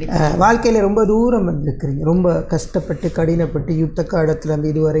 வாழ்க்கையில் ரொம்ப தூரம் வந்திருக்கிறீங்க, ரொம்ப கஷ்டப்பட்டு கடினப்பட்டு யுத்த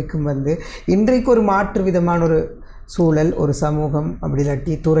காலத்துலேருந்து இது வரைக்கும் வந்து இன்றைக்கு ஒரு மாற்று விதமான ஒரு சூழல், ஒரு சமூகம், அப்படி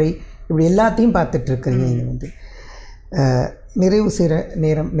இல்லாட்டி துறை, இப்படி எல்லாத்தையும் பார்த்துட்ருக்குறீங்க. நீங்கள் வந்து நிறைவு செய்கிற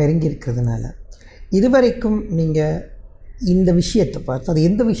நேரம் நெருங்கி இருக்கிறதுனால இதுவரைக்கும் நீங்கள் இந்த விஷயத்தை பார்த்து, அது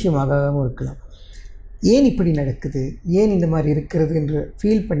எந்த விஷயமாகவும் இருக்கலாம், ஏன் இப்படி நடக்குது, ஏன் இந்த மாதிரி இருக்கிறது என்று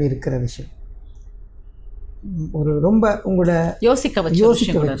ஃபீல் பண்ணியிருக்கிற விஷயம், ஒரு ரொம்ப உங்களை யோசிக்க வச்ச ஒரு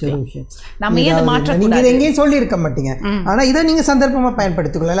விஷயம். நீங்கள் இதை எங்கேயும் சொல்லியிருக்க மாட்டீங்க, ஆனால் இதை நீங்கள் சந்தர்ப்பமாக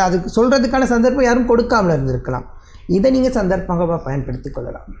பயன்படுத்திக்கொள்ளலாம். அதுக்கு சொல்கிறதுக்கான சந்தர்ப்பம் யாரும் கொடுக்காமல் இருந்திருக்கலாம். இதை நீங்கள் சந்தர்ப்பமாக பயன்படுத்தி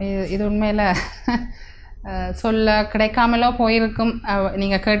கொள்ளலாம். இது உண்மையில் சொல்ல கிடைக்காமலோ போயிருக்கும்.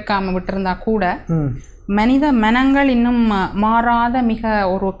 நீங்கள் கேட்காம விட்டுருந்தா கூட மனித மனங்கள் இன்னும் மாறாத மிக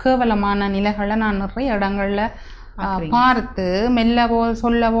ஒரு கேவலமான நிலைகளை நான் நிறைய இடங்களில் பார்த்து மெல்லவோ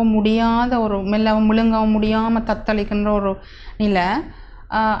சொல்லவோ முடியாத ஒரு மெல்லவும் முழுங்கவும் முடியாமல் தத்தளிக்கின்ற ஒரு நிலை.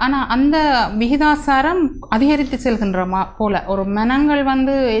 ஆனால் அந்த விகிதாசாரம் அதிகரித்து செல்கின்ற போல ஒரு மனங்கள்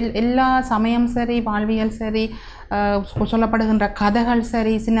வந்து எல்லா சமயம் சரி, வாழ்வியல் சரி, சொல்லப்படுகின்ற கதைகள்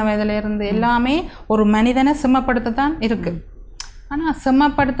சரி, சின்ன வயதிலிருந்து எல்லாமே ஒரு மனிதனை செம்மப்படுத்தத்தான் இருக்குது. ஆனால்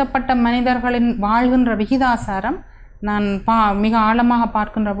செம்மப்படுத்தப்பட்ட மனிதர்களின் வாழ்கின்ற விகிதாசாரம் நான் மிக ஆழமாக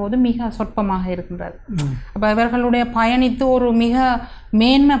பார்க்கின்ற போது மிக சொற்பமாக இருக்கின்றது. அப்போ இவர்களுடைய பயணித்து ஒரு மிக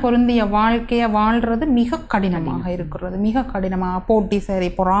மேன்மை பொருந்திய வாழ்க்கையை வாழ்கிறது மிக கடினமாக இருக்கிறது. மிக கடினமாக போட்டி சரி,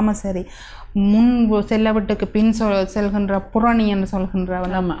 பொறாமை சரி, முன் செல்ல விட்டுக்கு பின் செல்கின்ற புறணி என்று சொல்கின்ற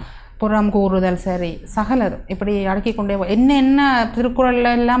புறம் கூறுதல் சரி, சகலரும் இப்படி அடக்கி கொண்டே என்ன திருக்குறள்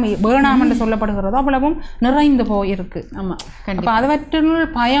எல்லாம் வேணாம் என்று சொல்லப்படுகிறதோ அவ்வளவும் நிறைந்து போயிருக்கு. ஆமாம். அப்போ அதவற்றினுள்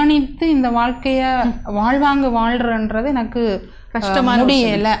பயணித்து இந்த வாழ்க்கையை வாழ்றன்றது எனக்கு கஷ்டமாக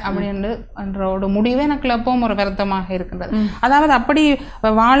முடியலை அப்படின்ற ஒரு முடிவே எனக்கு எப்பவும் ஒரு வருத்தமாக இருக்கின்றது. அதாவது அப்படி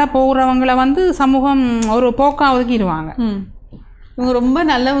வாழ போகிறவங்களை வந்து சமூகம் ஒரு போக்கா ஒதுக்கிடுவாங்க. இவங்க ரொம்ப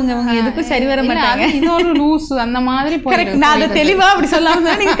நல்லவங்க, இவங்க எதுக்கும் சரி வர மாட்டாங்க, இது ஒரு லூஸ் அந்த மாதிரி. நான் அதை தெளிவா அப்படி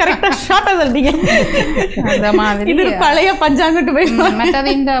சொல்லாம நீங்க கரெக்டா ஷார்ட்டா சொல்றீங்க. அந்த மாதிரி இது பழைய பஞ்சாங்கட்டு போய்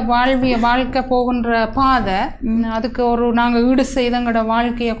மற்றது இந்த வாழ்க்கை போகின்ற பாதை, அதுக்கு ஒரு நாங்கள் ஈடு செய்தங்களோட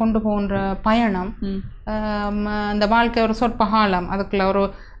வாழ்க்கையை கொண்டு போகின்ற பயணம், அந்த வாழ்க்கை ஒரு சொற்பகாலம், அதுக்குள்ள ஒரு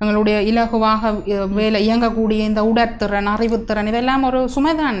எங்களுடைய இலகுவாக வேலை இயங்கக்கூடிய இந்த உடற்திறன், அறிவுத்திறன், இதெல்லாம் ஒரு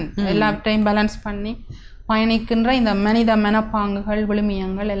சுமைதான். எல்லாத்தையும் பேலன்ஸ் பண்ணி பயணிக்கின்ற இந்த மனித மனப்பாங்குகள்,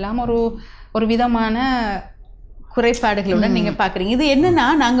 விழுமியங்கள் எல்லாம் ஒரு விதமான குறைபாடுகளுடன் நீங்கள் பார்க்குறீங்க. இது என்னன்னா,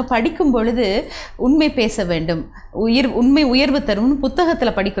 நாங்கள் படிக்கும் பொழுது உண்மை பேச வேண்டும், உண்மை உயர்வு தரும்னு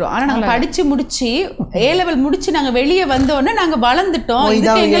புத்தகத்தில் படிக்கிறோம். ஆனால் நாங்கள் படித்து முடிச்சு A-level முடிச்சு நாங்கள் வெளியே வந்தோடனே நாங்கள் வளர்ந்துட்டோம்.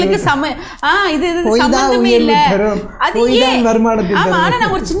 இதுக்கு எங்களுக்கு இது சம்மந்தமே இல்லை. அது ஆமாம். ஆனால்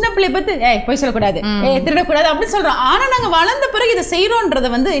நாங்கள் ஒரு சின்ன பிள்ளைய பார்த்து போய் சொல்லக்கூடாது, திருடக்கூடாது அப்படின்னு சொல்கிறோம். ஆனால் நாங்கள் வளர்ந்த பிறகு இதை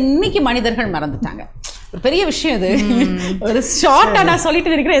செய்கிறோன்றதை வந்து இன்னைக்கு மனிதர்கள் மறந்துட்டாங்க. ஒரு பெரிய விஷயம் இது. ஒரு ஷார்ட்டா நான் சொல்லிட்டு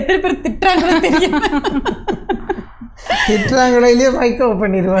இருக்கிறேன். எத்தனை பேர் திட்டுறாங்கன்னு தெரியும். திட்டுறாங்களே மைக்கோ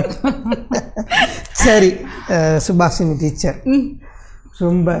பண்ணிடுவாங்க. சரி, சுபாஷினி டீச்சர்,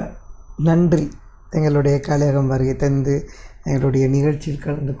 ரொம்ப நன்றி. எங்களுடைய கலையகம் வருகை தந்து எங்களுடைய நிகழ்ச்சியில்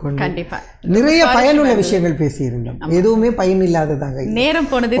கலந்து கொண்டு கண்டிப்பாக நிறைய பயனுள்ள விஷயங்கள் பேசியிருந்தோம். எதுவுமே பயனில்லாததாக,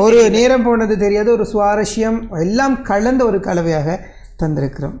 நேரம் போனது தெரியாது, ஒரு சுவாரஸ்யம் எல்லாம் கலந்த ஒரு கலவையாக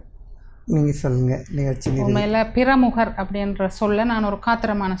தந்திருக்கிறோம். நீங்கள் சொல்லுங்கள் நிகழ்ச்சி. உண்மையில் பிரமுகர் அப்படின்ற சொல்ல நான் ஒரு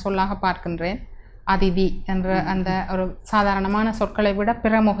காத்திரமான சொல்லாக பார்க்கின்றேன். அதிதி என்ற அந்த ஒரு சாதாரணமான சொற்களை விட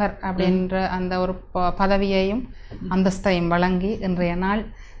பிரமுகர் அப்படின்ற அந்த ஒரு பதவியையும் அந்தஸ்தையும் வழங்கி இன்றைய நாள்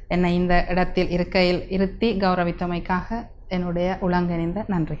என்னை இந்த இடத்தில் இருக்கையில் இருத்தி கௌரவித்தமைக்காக என்னுடைய உலங்கணிந்த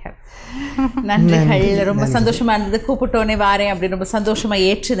நன்றிகள். நன்றிகள். ரொம்ப சந்தோஷமா இருந்தது. கூப்பிட்டோன்னே வாரேன் அப்படின்னு ரொம்ப சந்தோஷமா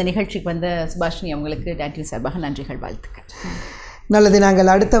ஏற்று இந்த நிகழ்ச்சிக்கு வந்த சுபாஷினி அவங்களுக்கு டாக்டர் சார்பாக நன்றிகள், வாழ்த்துக்கள். நல்லது. நாங்கள்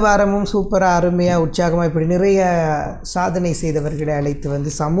அடுத்த வாரமும் சூப்பராக அருமையாக உற்சாகமாக இப்படி நிறைய சாதனை செய்தவர்களை அழைத்து வந்து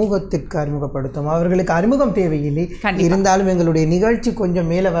சமூகத்திற்கு அறிமுகப்படுத்தும். அவர்களுக்கு அறிமுகம் தேவையில்லை, இருந்தாலும் எங்களுடைய நிகழ்ச்சி கொஞ்சம்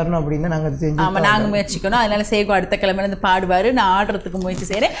மேலே வரணும் அப்படின்னு நாங்கள் செஞ்சு நாங்கள் முயற்சிக்கணும். அதனால சேகோ அடுத்த கிழமை இருந்து பாடுவார். நான் ஆடுறதுக்கு முயற்சி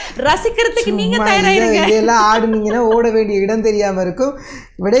செய்கிறேன். ரசிக்கிறதுக்கு நீங்கள் தயாராக இதெல்லாம் ஆடுனீங்கன்னா ஓட வேண்டிய இடம் தெரியாமல் இருக்கும்.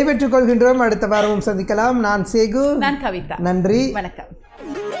 விடைபெற்றுக் கொள்கின்றோம். அடுத்த வாரமும் சந்திக்கலாம். நான் சேகு, நான் கவிதா. நன்றி, வணக்கம்.